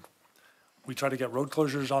Google, and we try to get road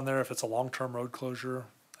closures on there if it's a long-term road closure,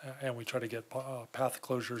 and we try to get path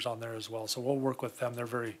closures on there as well. So we'll work with them. They're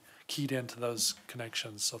very keyed into those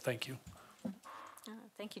connections. So thank you.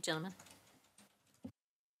 Thank you, gentlemen.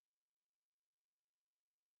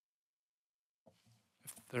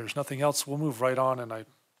 If there's nothing else, we'll move right on. And I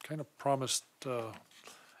kind of promised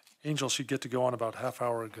Angel she'd get to go on about half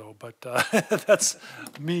hour ago, but that's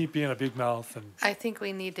me being a big mouth. And I think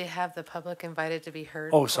we need to have the public invited to be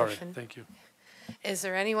heard. oh, sorry. portion. Thank you. Is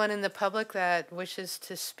there anyone in the public that wishes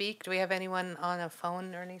to speak? Do we have anyone on a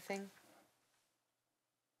phone or anything?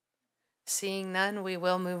 Seeing none, we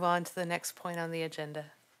will move on to the next point on the agenda.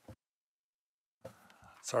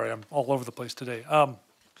 Sorry, I'm all over the place today.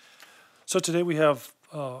 So today we have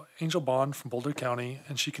Angel Bond from Boulder County,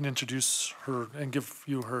 and she can introduce her and give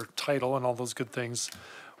you her title and all those good things.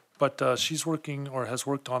 But she's working or has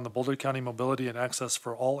worked on the Boulder County Mobility and Access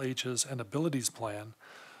for All Ages and Abilities Plan.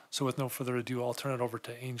 So with no further ado, I'll turn it over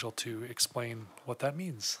to Angel to explain what that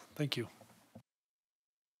means. Thank you.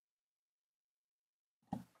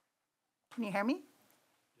 Can you hear me?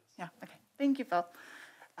 Yeah, okay. Thank you, Phil.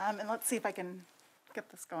 And let's see if I can get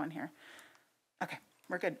this going here. Okay,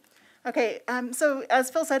 we're good. Okay, so as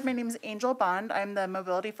Phil said, my name is Angel Bond. I'm the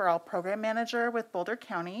Mobility for All Program Manager with Boulder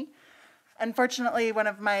County. Unfortunately, one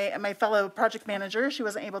of my fellow project managers, she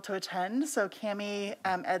wasn't able to attend. So Cammie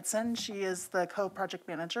Edson, she is the co-project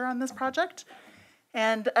manager on this project.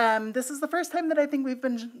 And this is the first time that I think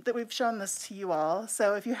we've shown this to you all.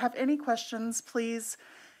 So if you have any questions, please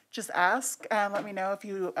just ask. Let me know if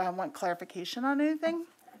you want clarification on anything.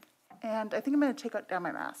 And I think I'm going to take down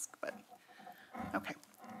my mask, but okay.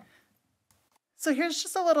 So here's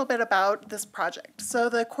just a little bit about this project. So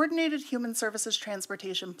the Coordinated Human Services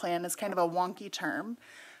Transportation Plan is kind of a wonky term.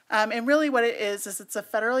 And really what it is it's a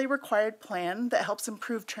federally required plan that helps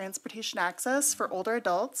improve transportation access for older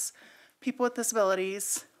adults, people with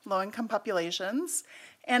disabilities, low-income populations.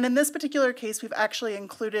 And in this particular case, we've actually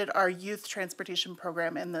included our youth transportation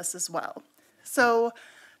program in this as well. So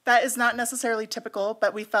that is not necessarily typical,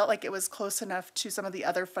 but we felt like it was close enough to some of the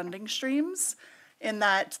other funding streams in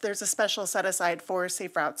that there's a special set aside for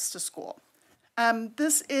safe routes to school.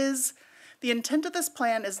 The intent of this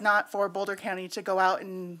plan is not for Boulder County to go out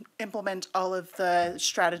and implement all of the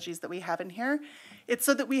strategies that we have in here. It's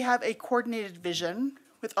so that we have a coordinated vision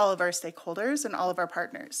with all of our stakeholders and all of our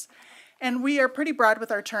partners. And we are pretty broad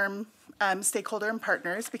with our term stakeholder and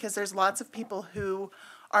partners because there's lots of people who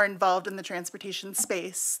are involved in the transportation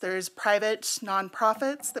space. There's private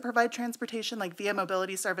nonprofits that provide transportation like Via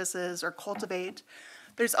Mobility Services or Cultivate.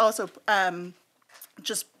 There's also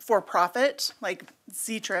just for-profit like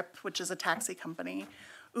Z-Trip, which is a taxi company,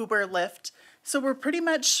 Uber, Lyft. So we're pretty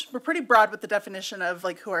broad with the definition of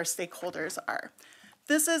like who our stakeholders are.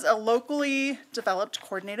 This is a locally developed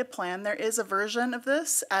coordinated plan. There is a version of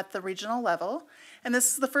this at the regional level, and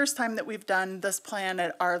this is the first time that we've done this plan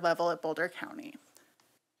at our level at Boulder County.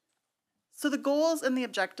 So the goals and the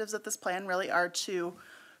objectives of this plan really are to,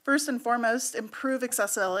 first and foremost, improve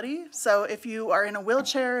accessibility. So if you are in a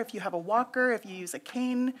wheelchair, if you have a walker, if you use a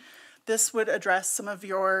cane, this would address some of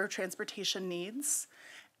your transportation needs.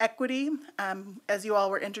 Equity, as you all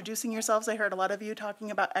were introducing yourselves, I heard a lot of you talking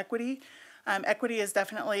about equity. Equity is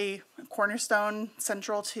definitely a cornerstone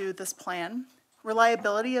central to this plan.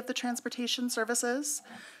 Reliability of the transportation services.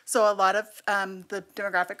 So a lot of the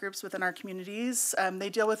demographic groups within our communities, they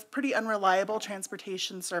deal with pretty unreliable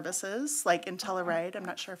transportation services like IntelliRide. I'm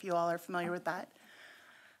not sure if you all are familiar with that.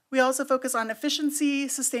 We also focus on efficiency,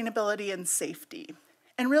 sustainability, and safety.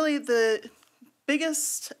 And really the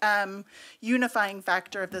biggest unifying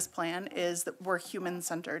factor of this plan is that we're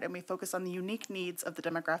human-centered and we focus on the unique needs of the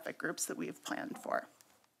demographic groups that we've planned for.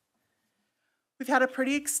 We've had a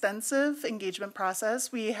pretty extensive engagement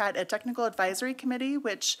process. We had a technical advisory committee,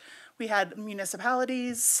 which we had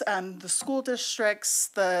municipalities, the school districts,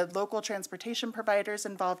 the local transportation providers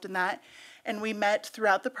involved in that. And we met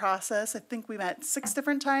throughout the process. I think we met 6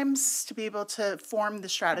 different times to be able to form the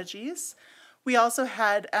strategies. We also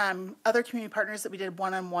had other community partners that we did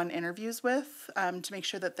one-on-one interviews with to make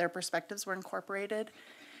sure that their perspectives were incorporated.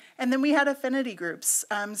 And then we had affinity groups.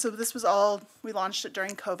 So this was all, we launched it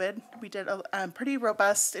during COVID. We did a pretty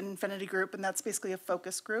robust affinity group, and that's basically a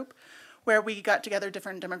focus group where we got together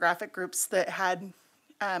different demographic groups that had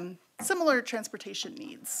similar transportation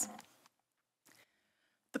needs.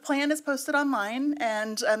 The plan is posted online,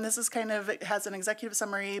 and this is kind of, it has an executive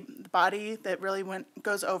summary body that really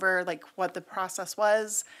goes over like what the process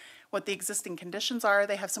was, what the existing conditions are.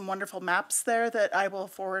 They have some wonderful maps there that I will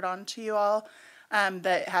forward on to you all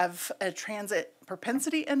that have a transit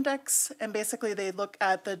propensity index, and basically they look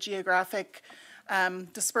at the geographic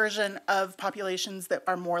dispersion of populations that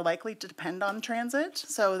are more likely to depend on transit.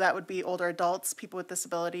 So that would be older adults, people with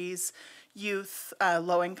disabilities, youth,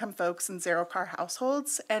 low-income folks, and zero-car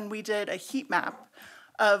households. And we did a heat map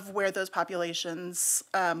of where those populations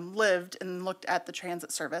lived and looked at the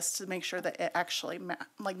transit service to make sure that it actually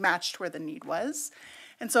matched where the need was.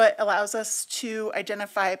 And so it allows us to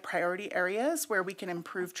identify priority areas where we can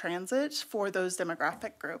improve transit for those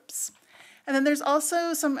demographic groups. And then there's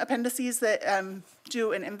also some appendices that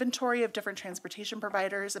do an inventory of different transportation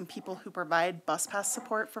providers and people who provide bus pass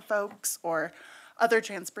support for folks or other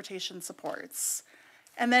transportation supports.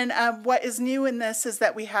 And then what is new in this is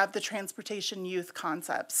that we have the transportation youth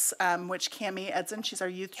concepts, which Cami Edson, she's our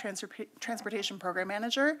youth transportation program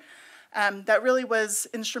manager, that really was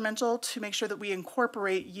instrumental to make sure that we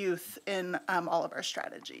incorporate youth in all of our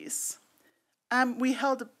strategies. We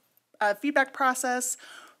held a feedback process.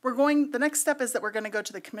 The next step is that we're going to go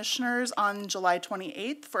to the commissioners on July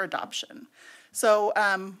 28th for adoption. So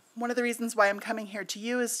one of the reasons why I'm coming here to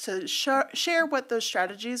you is to share what those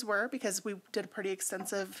strategies were, because we did a pretty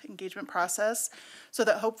extensive engagement process, so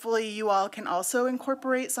that hopefully you all can also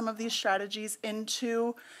incorporate some of these strategies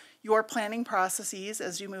into your planning processes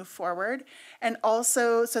as you move forward, and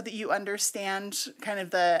also so that you understand kind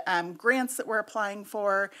of the grants that we're applying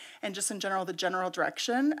for and just in general the general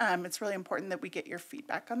direction. It's really important that we get your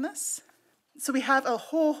feedback on this. So we have a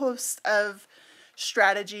whole host of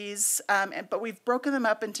strategies, but we've broken them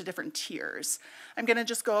up into different tiers. I'm going to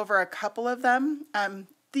just go over a couple of them.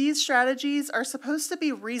 These strategies are supposed to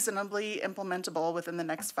be reasonably implementable within the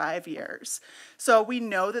next 5 years. So we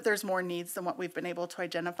know that there's more needs than what we've been able to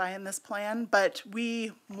identify in this plan, but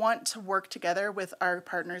we want to work together with our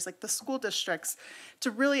partners like the school districts to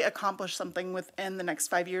really accomplish something within the next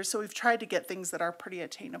 5 years. So we've tried to get things that are pretty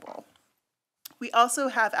attainable. We also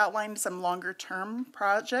have outlined some longer term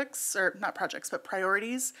projects, or not projects, but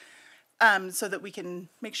priorities, so that we can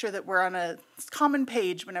make sure that we're on a common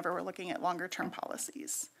page whenever we're looking at longer term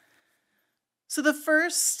policies. So the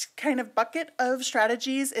first kind of bucket of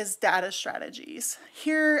strategies is data strategies.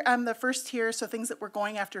 Here, the first tier, so things that we're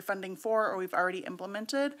going after funding for or we've already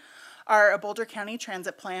implemented, are a Boulder County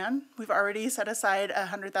transit plan. We've already set aside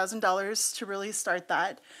 $100,000 to really start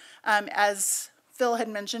that. As Phil had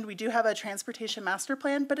mentioned, we do have a transportation master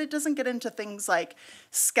plan, but it doesn't get into things like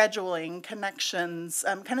scheduling, connections,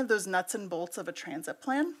 kind of those nuts and bolts of a transit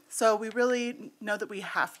plan. So we really know that we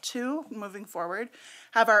have to, moving forward,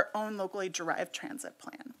 have our own locally derived transit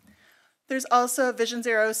plan. There's also a Vision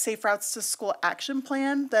Zero Safe Routes to School Action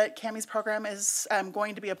Plan that Cami's program is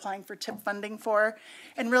going to be applying for TIP funding for.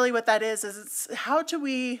 And really what that is it's how do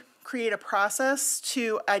we create a process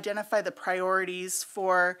to identify the priorities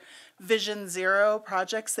for Vision Zero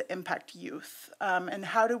projects that impact youth, and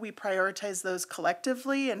how do we prioritize those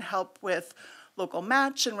collectively and help with local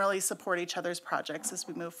match and really support each other's projects as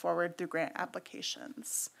we move forward through grant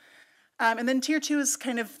applications. And then tier 2 is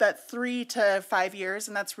kind of that 3 to 5 years,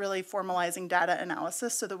 and that's really formalizing data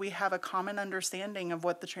analysis so that we have a common understanding of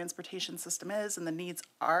what the transportation system is and the needs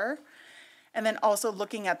are. And then also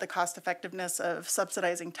looking at the cost effectiveness of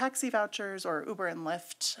subsidizing taxi vouchers or Uber and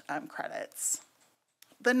Lyft credits.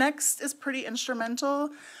 The next is pretty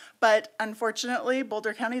instrumental, but unfortunately,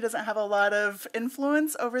 Boulder County doesn't have a lot of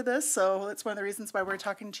influence over this, so it's one of the reasons why we're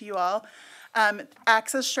talking to you all.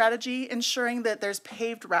 Access strategy, ensuring that there's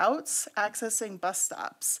paved routes accessing bus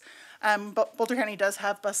stops. Boulder County does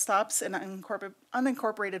have bus stops in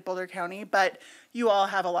unincorporated Boulder County, but you all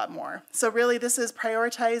have a lot more. So really this is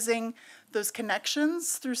prioritizing those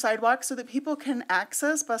connections through sidewalks so that people can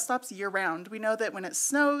access bus stops year round. We know that when it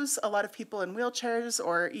snows, a lot of people in wheelchairs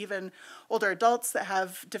or even older adults that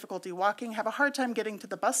have difficulty walking have a hard time getting to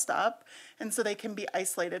the bus stop, and so they can be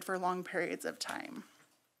isolated for long periods of time.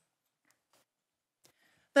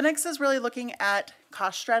 The next is really looking at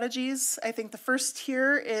cost strategies. I think the first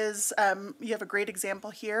here is, you have a great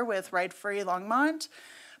example here with Ride Free Longmont,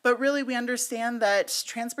 but really we understand that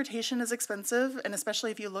transportation is expensive, and especially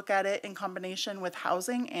if you look at it in combination with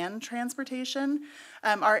housing and transportation,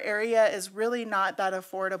 our area is really not that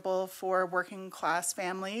affordable for working class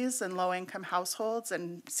families and low income households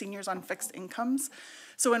and seniors on fixed incomes.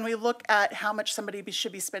 So when we look at how much somebody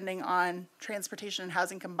should be spending on transportation and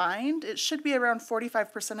housing combined, it should be around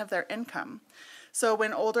 45% of their income. So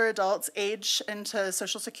when older adults age into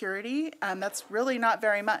Social Security, that's really not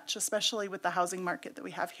very much, especially with the housing market that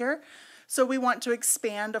we have here. So we want to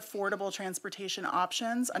expand affordable transportation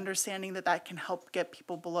options, understanding that that can help get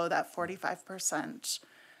people below that 45%.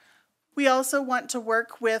 We also want to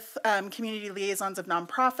work with community liaisons of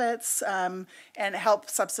nonprofits and help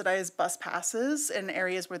subsidize bus passes in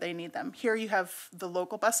areas where they need them. Here you have the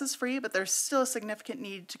local buses free, but there's still a significant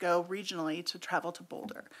need to go regionally to travel to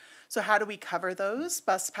Boulder. So how do we cover those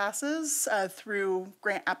bus passes through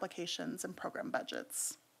grant applications and program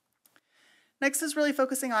budgets? Next is really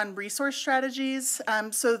focusing on resource strategies.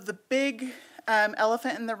 So the big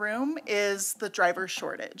elephant in the room is the driver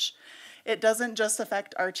shortage. It doesn't just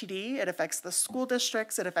affect RTD, it affects the school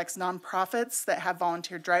districts, it affects nonprofits that have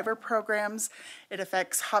volunteer driver programs, it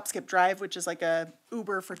affects Hop Skip Drive, which is like a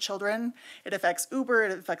Uber for children, it affects Uber,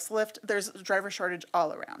 it affects Lyft, there's a driver shortage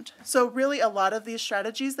all around. So really a lot of these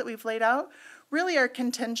strategies that we've laid out really are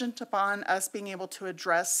contingent upon us being able to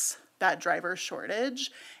address that driver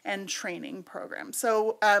shortage and training program.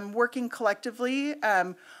 So working collectively,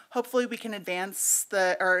 hopefully we can advance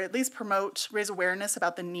or at least promote, raise awareness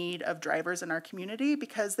about the need of drivers in our community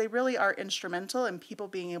because they really are instrumental in people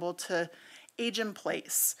being able to age in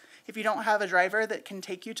place. If you don't have a driver that can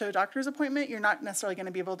take you to a doctor's appointment, you're not necessarily going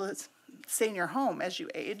to be able to stay in your home as you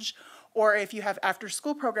age. Or if you have after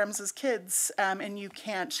school programs as kids and you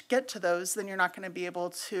can't get to those, then you're not going to be able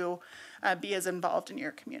to be as involved in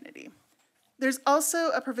your community. There's also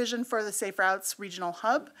a provision for the Safe Routes Regional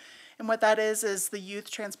Hub. And what that is the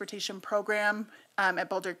youth transportation program at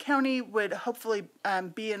Boulder County would hopefully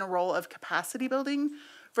be in a role of capacity building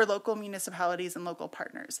for local municipalities and local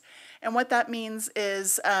partners. And what that means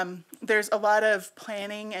is there's a lot of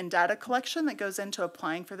planning and data collection that goes into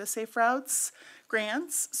applying for the Safe Routes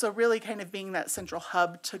grants. So really kind of being that central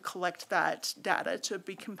hub to collect that data to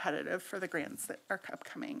be competitive for the grants that are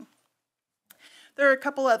upcoming. There are a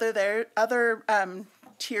couple other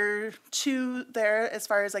tier 2 there as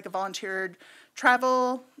far as like a volunteered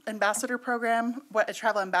travel ambassador program. What a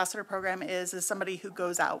travel ambassador program is somebody who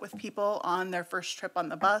goes out with people on their first trip on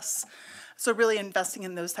the bus. So really investing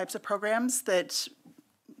in those types of programs that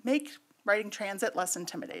make riding transit less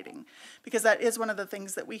intimidating, because that is one of the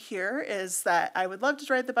things that we hear is that I would love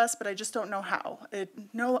to ride the bus, but I just don't know how.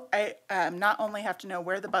 I not only have to know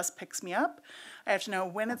where the bus picks me up, I have to know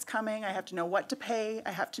when it's coming, I have to know what to pay,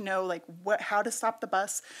 I have to know like how to stop the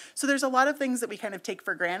bus. So there's a lot of things that we kind of take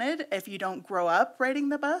for granted if you don't grow up riding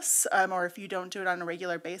the bus or if you don't do it on a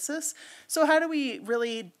regular basis. So how do we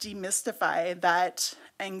really demystify that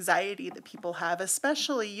anxiety that people have,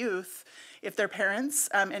 especially youth, if their parents,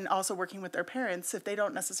 and also working with their parents, if they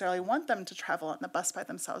don't necessarily want them to travel on the bus by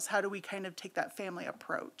themselves, how do we kind of take that family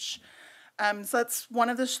approach? So that's one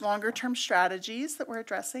of the longer term strategies that we're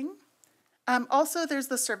addressing. Also, there's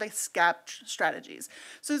the service gap strategies.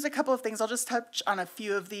 So there's a couple of things. I'll just touch on a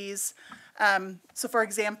few of these. So for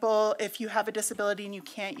example, if you have a disability and you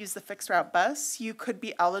can't use the fixed route bus, you could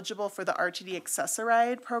be eligible for the RTD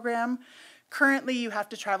Access-a-Ride program. Currently, you have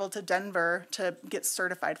to travel to Denver to get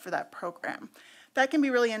certified for that program. That can be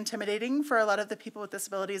really intimidating for a lot of the people with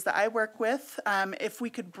disabilities that I work with. If we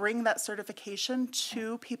could bring that certification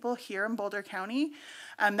to people here in Boulder County,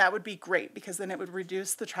 that would be great because then it would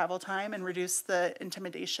reduce the travel time and reduce the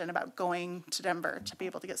intimidation about going to Denver to be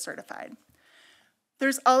able to get certified.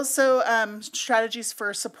 There's also strategies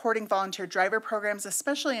for supporting volunteer driver programs,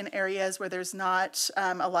 especially in areas where there's not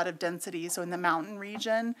a lot of density. So in the mountain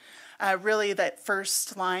region, really that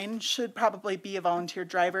first line should probably be a volunteer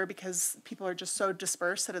driver because people are just so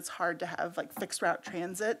dispersed that it's hard to have like fixed route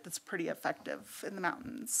transit that's pretty effective in the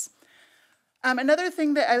mountains. Another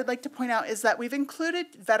thing that I would like to point out is that we've included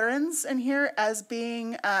veterans in here as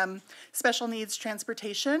being special needs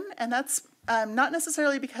transportation, and that's not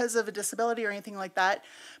necessarily because of a disability or anything like that,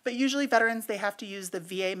 but usually veterans, they have to use the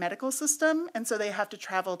VA medical system, and so they have to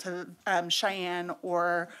travel to Cheyenne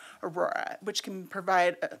or Aurora, which can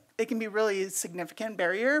provide, it can be really significant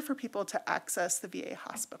barrier for people to access the VA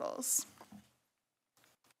hospitals.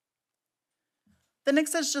 The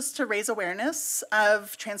next is just to raise awareness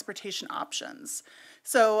of transportation options.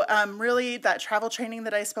 So really that travel training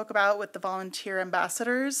that I spoke about with the volunteer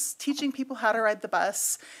ambassadors, teaching people how to ride the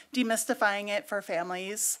bus, demystifying it for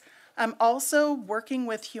families, also working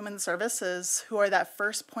with human services who are that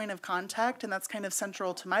first point of contact, and that's kind of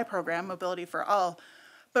central to my program, Mobility for All,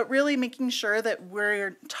 but really making sure that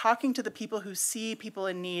we're talking to the people who see people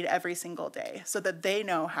in need every single day so that they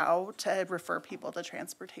know how to refer people to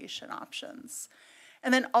transportation options.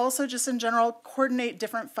 And then also just in general, coordinate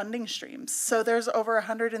different funding streams. So there's over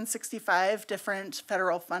 165 different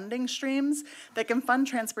federal funding streams that can fund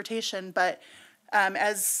transportation, but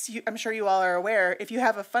I'm sure you all are aware, if you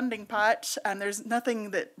have a funding pot, there's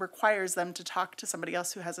nothing that requires them to talk to somebody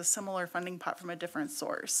else who has a similar funding pot from a different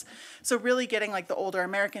source. So really getting like the older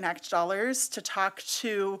American Act dollars to talk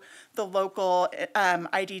to the local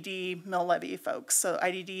IDD mill levy folks. So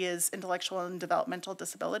IDD is intellectual and developmental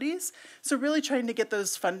disabilities. So really trying to get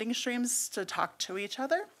those funding streams to talk to each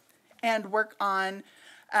other and work on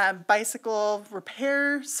bicycle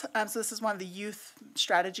repairs. So this is one of the youth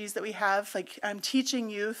strategies that we have. Like teaching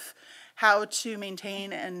youth how to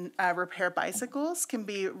maintain and repair bicycles can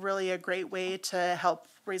be really a great way to help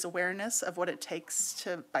raise awareness of what it takes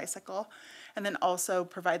to bicycle, and then also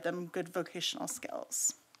provide them good vocational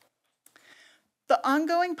skills. The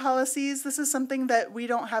ongoing policies, this is something that we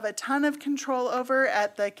don't have a ton of control over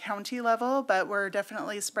at the county level, but we're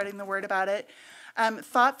definitely spreading the word about it.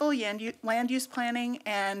 Thoughtful land use planning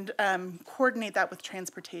and coordinate that with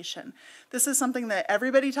transportation. This is something that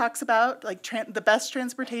everybody talks about, like the best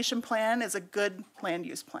transportation plan is a good land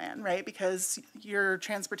use plan, right? Because your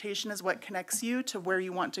transportation is what connects you to where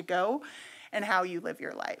you want to go and how you live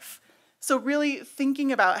your life. So really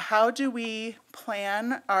thinking about how do we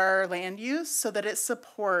plan our land use so that it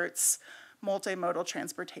supports multimodal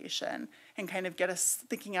transportation and kind of get us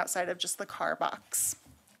thinking outside of just the car box.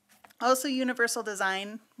 Also universal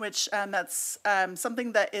design, which that's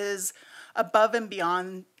something that is above and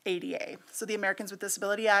beyond ADA. So the Americans with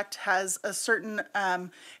Disability Act has a certain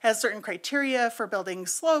criteria for building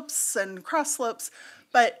slopes and cross slopes,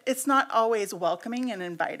 but it's not always welcoming and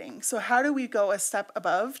inviting. So how do we go a step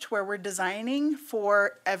above to where we're designing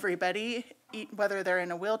for everybody, whether they're in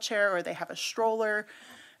a wheelchair or they have a stroller,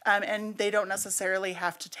 and they don't necessarily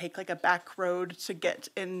have to take like a back road to get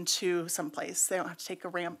into someplace. They don't have to take a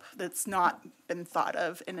ramp that's not been thought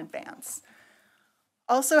of in advance.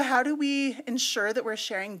 Also, how do we ensure that we're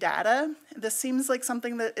sharing data? This seems like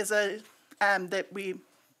something that is that we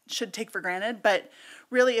should take for granted, but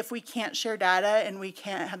really if we can't share data and we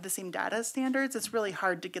can't have the same data standards, it's really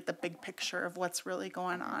hard to get the big picture of what's really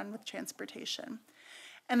going on with transportation.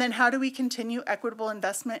 And then how do we continue equitable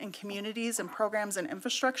investment in communities and programs and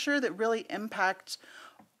infrastructure that really impact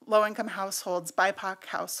low-income households, BIPOC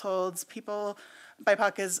households,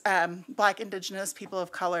 BIPOC is Black, Indigenous, people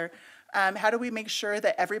of color. How do we make sure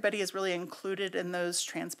that everybody is really included in those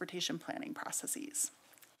transportation planning processes?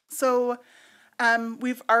 So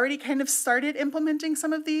we've already kind of started implementing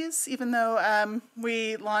some of these, even though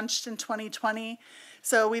we launched in 2020.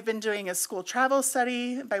 So we've been doing a school travel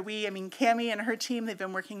study. By we, I mean Cami and her team. They've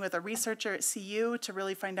been working with a researcher at CU to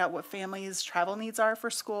really find out what families' travel needs are for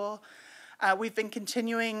school. We've been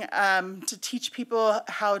continuing to teach people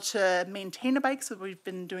how to maintain a bike. So we've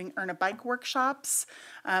been doing Earn a Bike workshops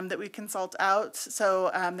that we consult out. So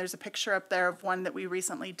there's a picture up there of one that we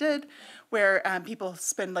recently did where people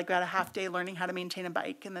spend like about a half day learning how to maintain a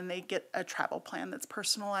bike, and then they get a travel plan that's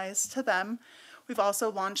personalized to them. We've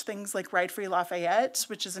also launched things like Ride Free Lafayette,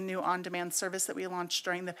 which is a new on-demand service that we launched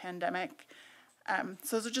during the pandemic.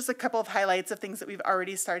 So those are just a couple of highlights of things that we've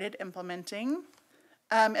already started implementing.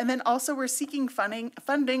 And then also we're seeking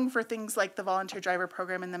funding for things like the volunteer driver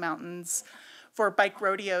program in the mountains, for bike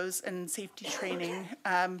rodeos and safety training,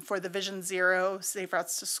 for the Vision Zero Safe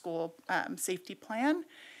Routes to School safety plan.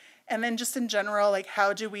 And then just in general, like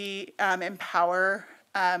how do we empower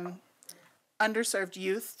underserved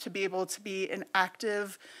youth to be able to be an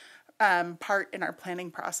active part in our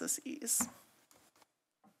planning processes.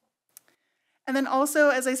 And then also,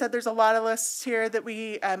 as I said, there's a lot of lists here that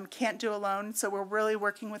we can't do alone, so we're really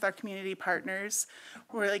working with our community partners.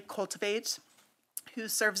 We're like Cultivate, who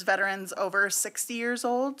serves veterans over 60 years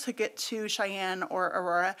old to get to Cheyenne or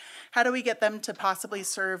Aurora. How do we get them to possibly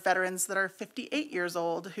serve veterans that are 58 years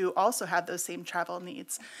old who also have those same travel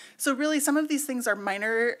needs? So really some of these things are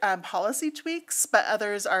minor policy tweaks, but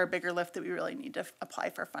others are a bigger lift that we really need to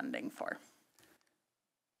apply for funding for.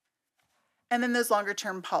 And then those longer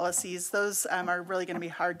term policies, those are really going to be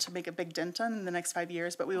hard to make a big dent on in the next 5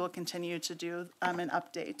 years, but we will continue to do an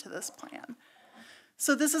update to this plan.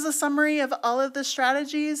 So this is a summary of all of the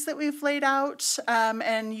strategies that we've laid out,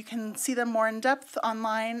 and you can see them more in depth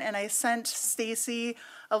online. And I sent Stacy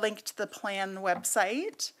a link to the plan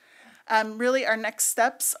website. Really, our next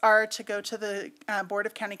steps are to go to the Board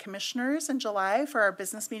of County Commissioners in July for our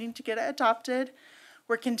business meeting to get it adopted.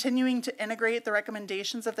 We're continuing to integrate the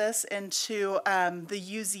recommendations of this into the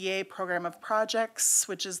UZA program of projects,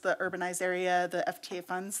 which is the urbanized area, the FTA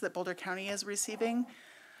funds that Boulder County is receiving.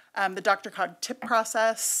 The DRCOG tip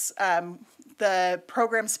process, the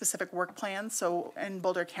program-specific work plans. So in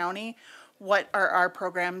Boulder County, what are our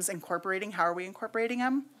programs incorporating? How are we incorporating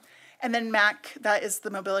them? And then MAC, that is the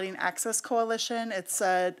Mobility and Access Coalition. It's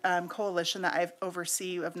a coalition that I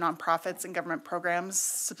oversee of nonprofits and government programs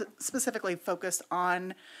specifically focused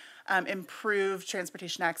on improved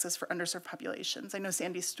transportation access for underserved populations. I know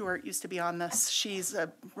Sandy Stewart used to be on this. She used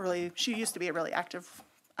to be a really active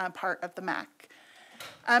part of the MAC.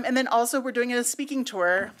 And then also we're doing a speaking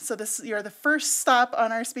tour. So you're the first stop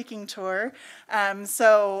on our speaking tour.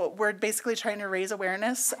 So we're basically trying to raise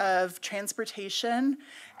awareness of transportation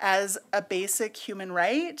as a basic human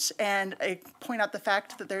right. And I point out the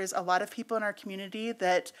fact that there's a lot of people in our community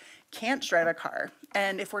that can't drive a car.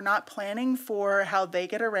 And if we're not planning for how they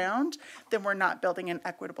get around, then we're not building an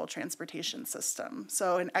equitable transportation system.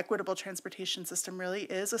 So an equitable transportation system really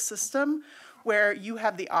is a system where you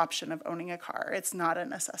have the option of owning a car. It's not a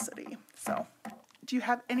necessity. So do you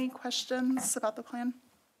have any questions about the plan?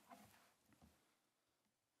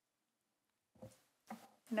 I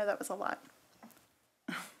know that was a lot.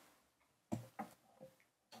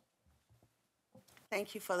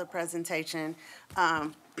 Thank you for the presentation.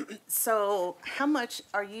 So how much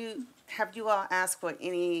have you all asked for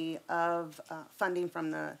any of funding from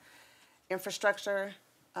the infrastructure,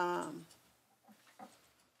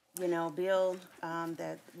 bill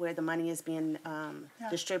that where the money is being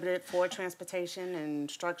distributed for transportation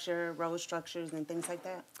and road structures and things like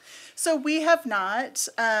that? So we have not,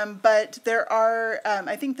 but there are,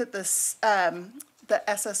 I think that the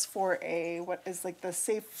SS4A, what is like the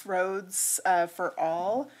Safe Roads for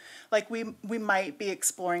All, like we might be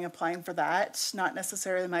exploring applying for that, not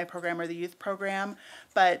necessarily my program or the youth program,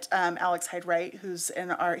 but Alex Hyde-Wright,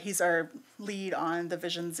 he's our lead on the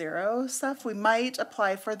Vision Zero stuff. We might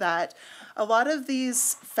apply for that. A lot of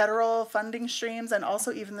these federal funding streams and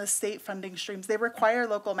also even the state funding streams, they require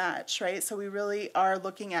local match, right? So we really are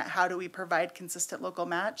looking at how do we provide consistent local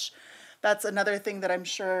match. That's another thing that I'm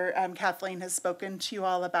sure Kathleen has spoken to you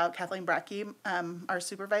all about, Kathleen Brackey, our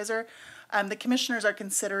supervisor. The commissioners are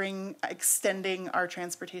considering extending our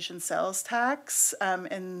transportation sales tax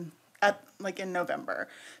in November.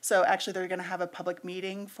 So actually they're gonna have a public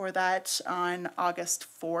meeting for that on August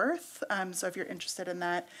 4th. So if you're interested in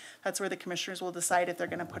that, that's where the commissioners will decide if they're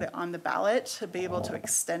gonna put it on the ballot to be able to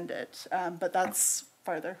extend it. But that's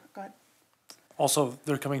farther, go ahead. Also,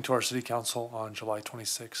 they're coming to our city council on July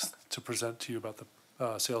 26th to present to you about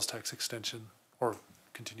the sales tax extension or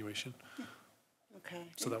continuation. Okay.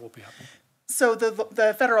 So that will be happening. So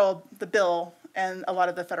the bill and a lot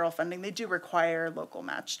of the federal funding, they do require local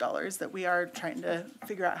match dollars that we are trying to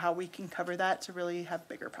figure out how we can cover that to really have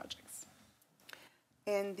bigger projects.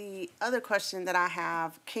 And the other question that I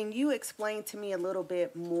have, can you explain to me a little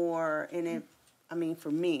bit more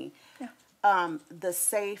for me, the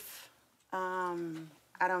safe,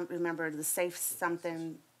 I don't remember the safe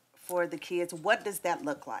something for the kids. What does that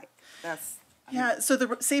look like? So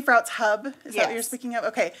the Safe Routes Hub, is that what you're speaking of?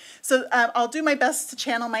 Okay, so I'll do my best to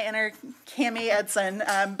channel my inner Cammie Edson,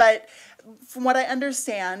 but from what I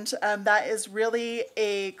understand, that is really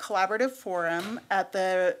a collaborative forum at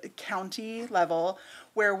the county level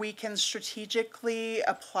where we can strategically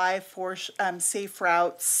apply for Safe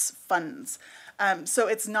Routes funds. So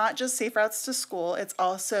it's not just Safe Routes to School, it's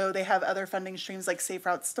also, they have other funding streams like Safe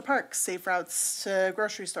Routes to Parks, Safe Routes to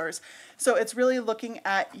grocery stores. So it's really looking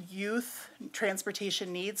at youth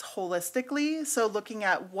transportation needs holistically. So looking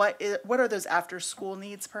at what are those after school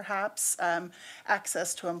needs perhaps,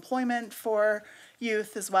 access to employment for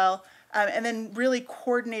youth as well. And then really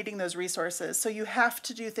coordinating those resources. So you have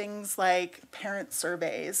to do things like parent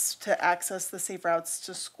surveys to access the Safe Routes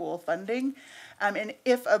to School funding. And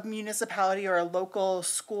if a municipality or a local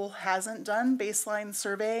school hasn't done baseline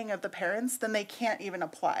surveying of the parents, then they can't even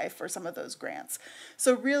apply for some of those grants.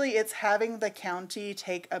 So really it's having the county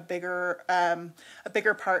take a bigger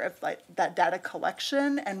part of that data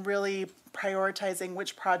collection and really prioritizing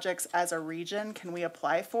which projects as a region can we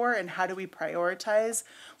apply for and how do we prioritize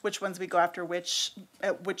which ones we go after which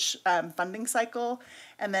funding cycle,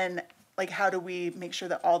 and then how do we make sure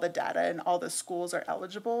that all the data and all the schools are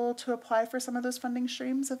eligible to apply for some of those funding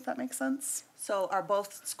streams, if that makes sense. So are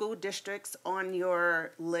both school districts on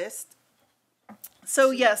your list?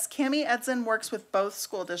 So yes, Cammie Edson works with both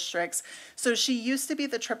school districts. So she used to be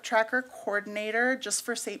the trip tracker coordinator just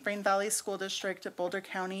for St. Vrain Valley School District at Boulder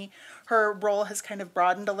County. Her role has kind of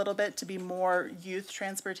broadened a little bit to be more youth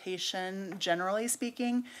transportation, generally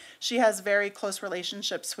speaking. She has very close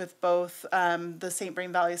relationships with both the St.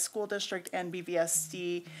 Vrain Valley School District and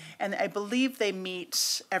BVSD. And I believe they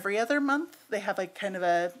meet every other month. They have kind of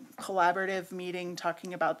a collaborative meeting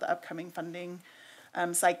talking about the upcoming funding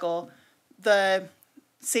cycle.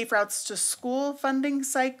 Safe Routes to School funding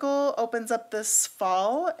cycle opens up this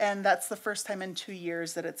fall, and that's the first time in 2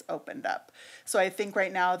 years that it's opened up. So I think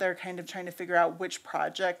right now they're kind of trying to figure out which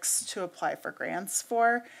projects to apply for grants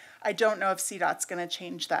for. I don't know if CDOT's going to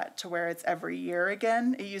change that to where it's every year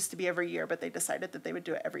again. It used to be every year, but they decided that they would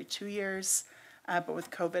do it every 2 years. But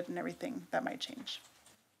with COVID and everything, that might change.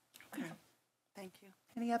 Okay. Thank you.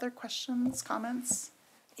 Any other questions, comments?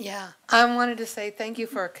 Yeah, I wanted to say thank you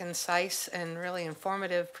for a concise and really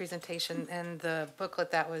informative presentation, and the booklet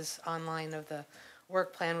that was online of the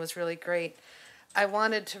work plan was really great. I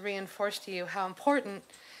wanted to reinforce to you how important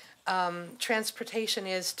transportation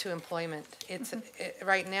is to employment. It's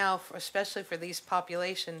right now, especially for these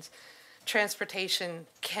populations, transportation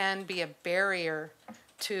can be a barrier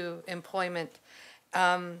to employment,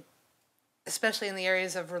 especially in the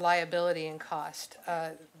areas of reliability and cost.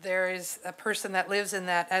 There is a person that lives in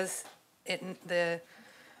that, as the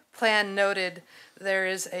plan noted, there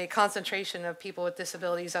is a concentration of people with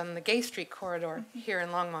disabilities on the Gay Street corridor here in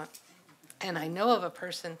Longmont. And I know of a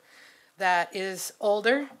person that is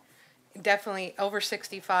older, definitely over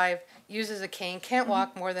 65, uses a cane, can't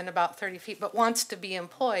walk more than about 30 feet, but wants to be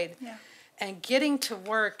employed. Yeah. And getting to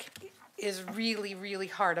work is really, really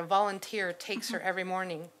hard. A volunteer takes her every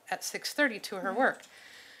morning at 6:30 to her work.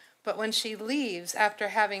 But when she leaves, after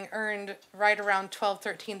having earned right around $12,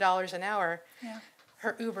 $13 an hour,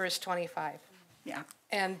 her Uber is $25. Yeah.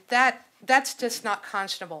 And that's just not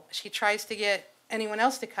conscionable. She tries to get anyone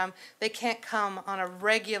else to come. They can't come on a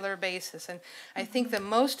regular basis. And I think the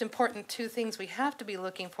most important two things we have to be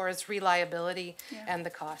looking for is reliability and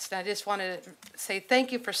the cost. And I just want to say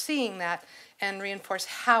thank you for seeing that and reinforce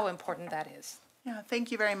how important that is. Yeah,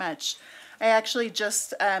 thank you very much. I actually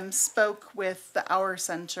just spoke with the Hour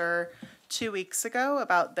Center 2 weeks ago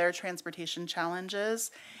about their transportation challenges,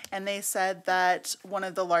 and they said that one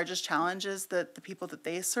of the largest challenges that the people that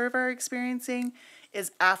they serve are experiencing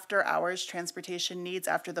is after hours transportation needs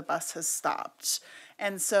after the bus has stopped.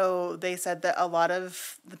 And so they said that a lot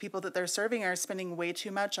of the people that they're serving are spending way too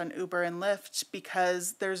much on Uber and Lyft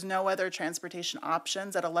because there's no other transportation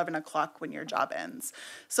options at 11 o'clock when your job ends.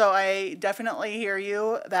 So I definitely hear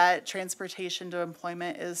you that transportation to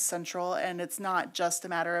employment is central, and it's not just a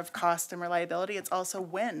matter of cost and reliability, it's also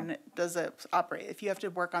when does it operate. If you have to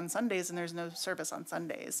work on Sundays and there's no service on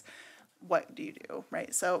Sundays, what do you do,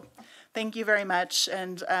 right? So thank you very much.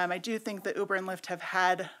 And I do think that Uber and Lyft have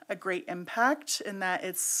had a great impact in that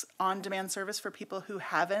it's on-demand service for people who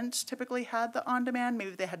haven't typically had the on-demand.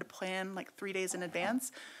 Maybe they had to plan like 3 days in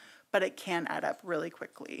advance, but it can add up really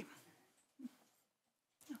quickly.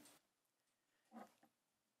 Yeah.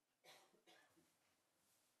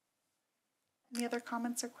 Any other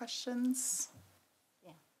comments or questions?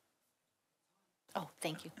 Yeah. Oh,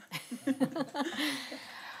 thank you.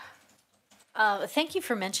 Thank you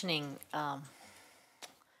for mentioning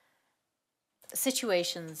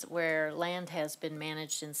situations where land has been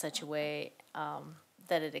managed in such a way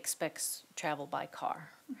that it expects travel by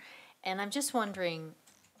car. And I'm just wondering,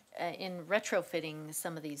 in retrofitting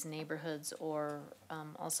some of these neighborhoods or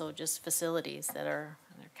also just facilities that are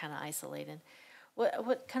kind of isolated,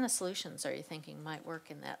 what kind of solutions are you thinking might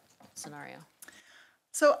work in that scenario?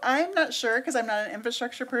 So I'm not sure because I'm not an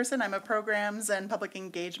infrastructure person. I'm a programs and public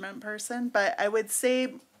engagement person, but I would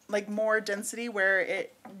say like more density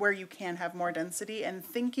where you can have more density, and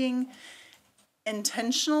thinking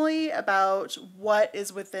intentionally about what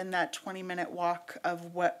is within that 20-minute walk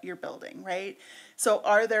of what you're building, right? So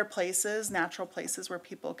are there places, natural places where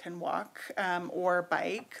people can walk or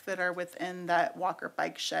bike that are within that walk or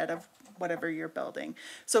bike shed of whatever you're building?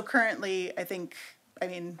 So currently, I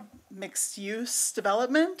mean, mixed use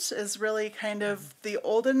development is really kind of the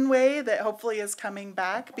olden way that hopefully is coming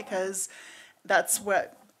back, because that's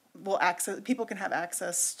what will people can have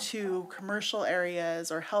access to commercial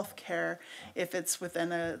areas or healthcare if it's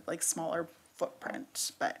within a like smaller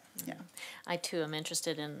footprint. But yeah. I too am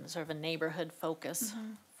interested in sort of a neighborhood focus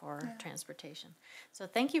for transportation. So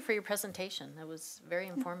thank you for your presentation. That was very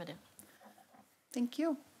informative. Thank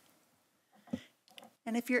you.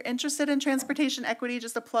 And if you're interested in transportation equity,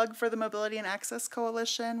 just a plug for the Mobility and Access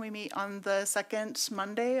Coalition. We meet on the second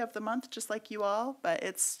Monday of the month, just like you all, but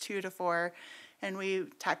it's 2 to 4, and we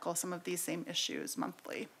tackle some of these same issues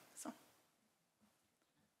monthly. So,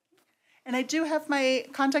 and I do have my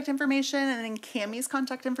contact information and then Cammie's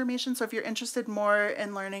contact information. So if you're interested more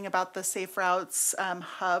in learning about the Safe Routes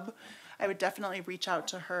hub, I would definitely reach out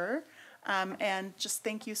to her. And just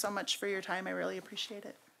thank you so much for your time. I really appreciate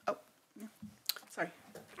it. Oh, sorry.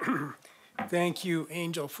 Thank you,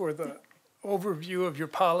 Angel, for the overview of your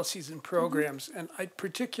policies and programs. And I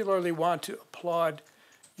particularly want to applaud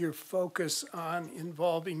your focus on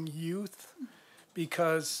involving youth,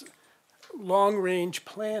 because long-range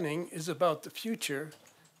planning is about the future,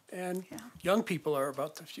 and young people are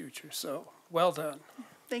about the future, so well done.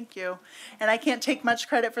 Thank you. And I can't take much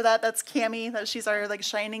credit for that. That's Cammie, that she's our like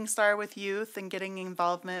shining star with youth and getting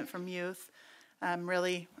involvement from youth.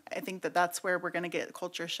 Really, I think that that's where we're going to get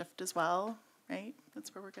culture shift as well, right?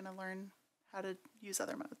 That's where we're going to learn how to use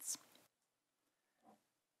other modes.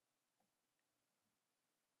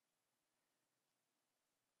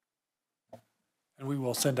 And we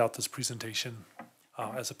will send out this presentation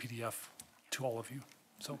as a PDF to all of you.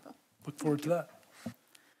 So look forward to that.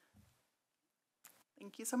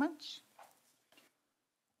 Thank you so much.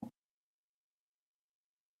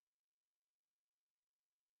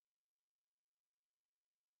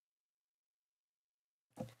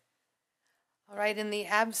 All right, in the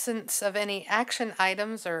absence of any action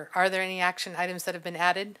items, or are there any action items that have been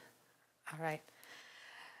added? All right.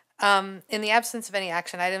 In the absence of any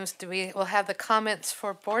action items, we'll have the comments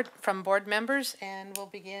from board members, and we'll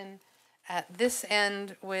begin at this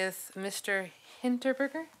end with Mr.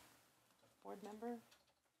 Hinterberger. Board member?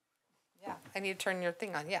 Yeah, I need to turn your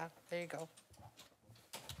thing on. Yeah, there you go.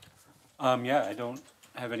 Yeah, I don't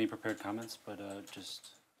have any prepared comments, but I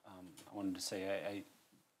wanted to say I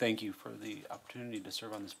thank you for the opportunity to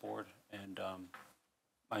serve on this board, and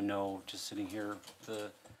I know just sitting here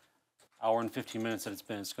the hour and 15 minutes that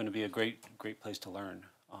it's going to be a great place to learn,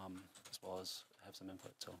 as well as have some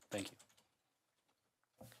input. So thank you.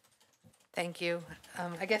 Thank you.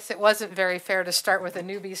 I guess it wasn't very fair to start with the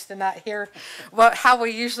newbies to not hear how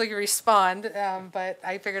we usually respond, but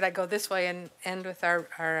I figured I'd go this way and end with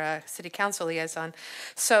our city council liaison.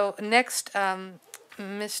 So next, Mr.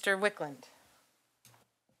 Wickland.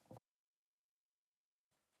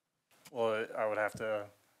 Well, I would have to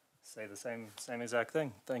say the same exact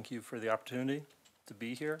thing. Thank you for the opportunity to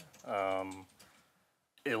be here.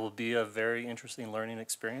 It will be a very interesting learning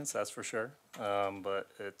experience, that's for sure. But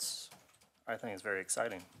I think it's very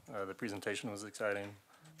exciting. The presentation was exciting.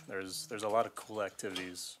 There's a lot of cool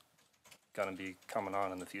activities gonna be coming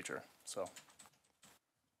on in the future. So.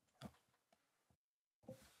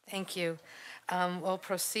 Thank you. We'll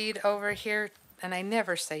proceed over here, and I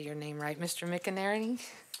never say your name right, Mr. McInerney.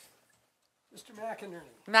 Mr. McInerney.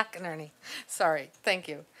 McInerney. Sorry. Thank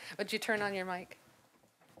you. Would you turn on your mic?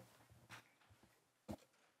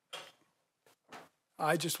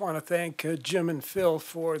 I just want to thank Jim and Phil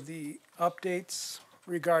for the updates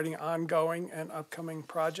regarding ongoing and upcoming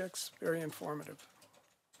projects. Very informative.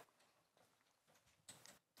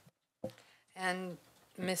 And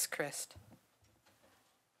Miss Christ.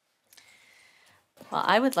 Well,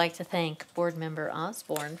 I would like to thank Board Member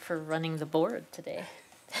Osborne for running the board today.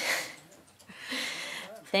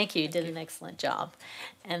 Thank you. You did an excellent job.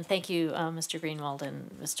 And thank you, Mr. Greenwald and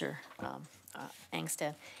Mr.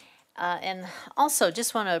 Angstad. And also,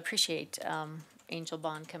 just want to appreciate Angel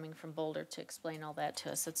Bond coming from Boulder to explain all that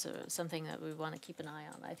to us. It's something that we want to keep an eye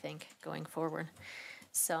on, I think, going forward.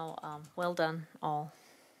 So, well done, all.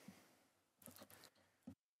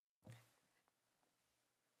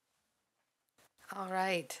 All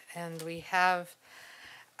right, and we have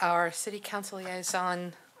our city council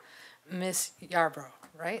liaison, Miss Yarbrough,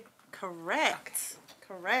 right? Correct.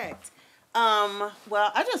 Correct.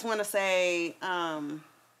 Well, I just want to say, man,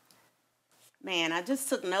 I just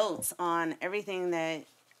took notes on everything that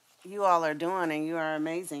you all are doing, and you are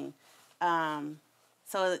amazing.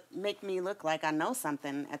 So it make me look like I know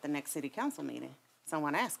something at the next city council meeting.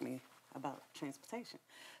 Someone asked me about transportation.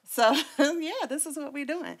 So, yeah, this is what we're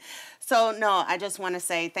doing. So, no, I just want to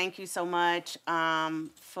say thank you so much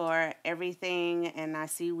for everything. And I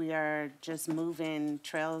see we are just moving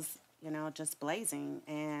trails, you know, just blazing.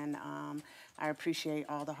 And I appreciate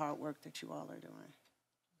all the hard work that you all are doing.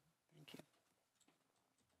 Thank you.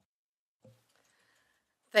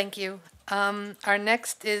 Thank you. Our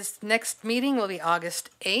next meeting will be August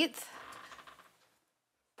 8th.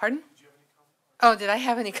 Pardon? Oh, did I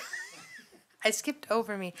have any? I skipped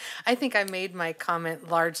over me. I think I made my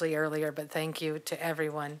comment largely earlier, but thank you to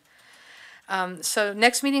everyone. So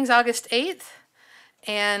next meeting's August 8th.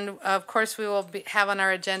 And of course, we will have on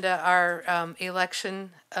our agenda our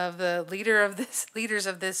election of the leaders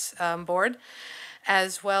of this board,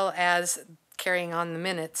 as well as carrying on the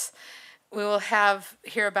minutes. We will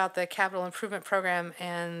hear about the capital improvement program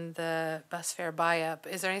and the bus fare buy-up.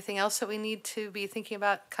 Is there anything else that we need to be thinking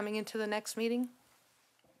about coming into the next meeting?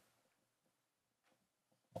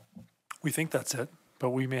 We think that's it,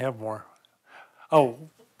 but we may have more.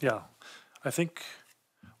 Oh, yeah. I think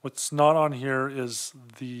what's not on here is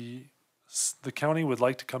the county would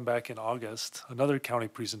like to come back in August, another county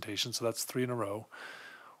presentation, so that's 3 in a row.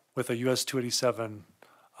 with a US 287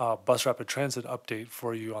 bus rapid transit update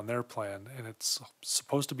for you on their plan, and it's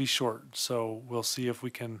supposed to be short, so we'll see if we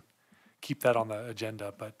can keep that on the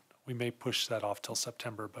agenda, but we may push that off till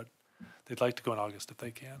September, but they'd like to go in August if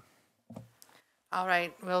they can. All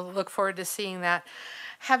right, we'll look forward to seeing that.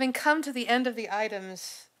 Having come to the end of the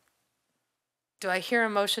items, do I hear a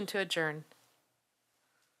motion to adjourn?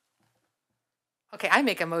 Okay, I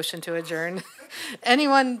make a motion to adjourn.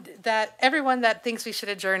 Everyone that thinks we should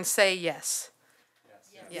adjourn, say yes.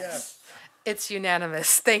 Yes. It's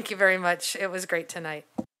unanimous. Thank you very much. It was great tonight.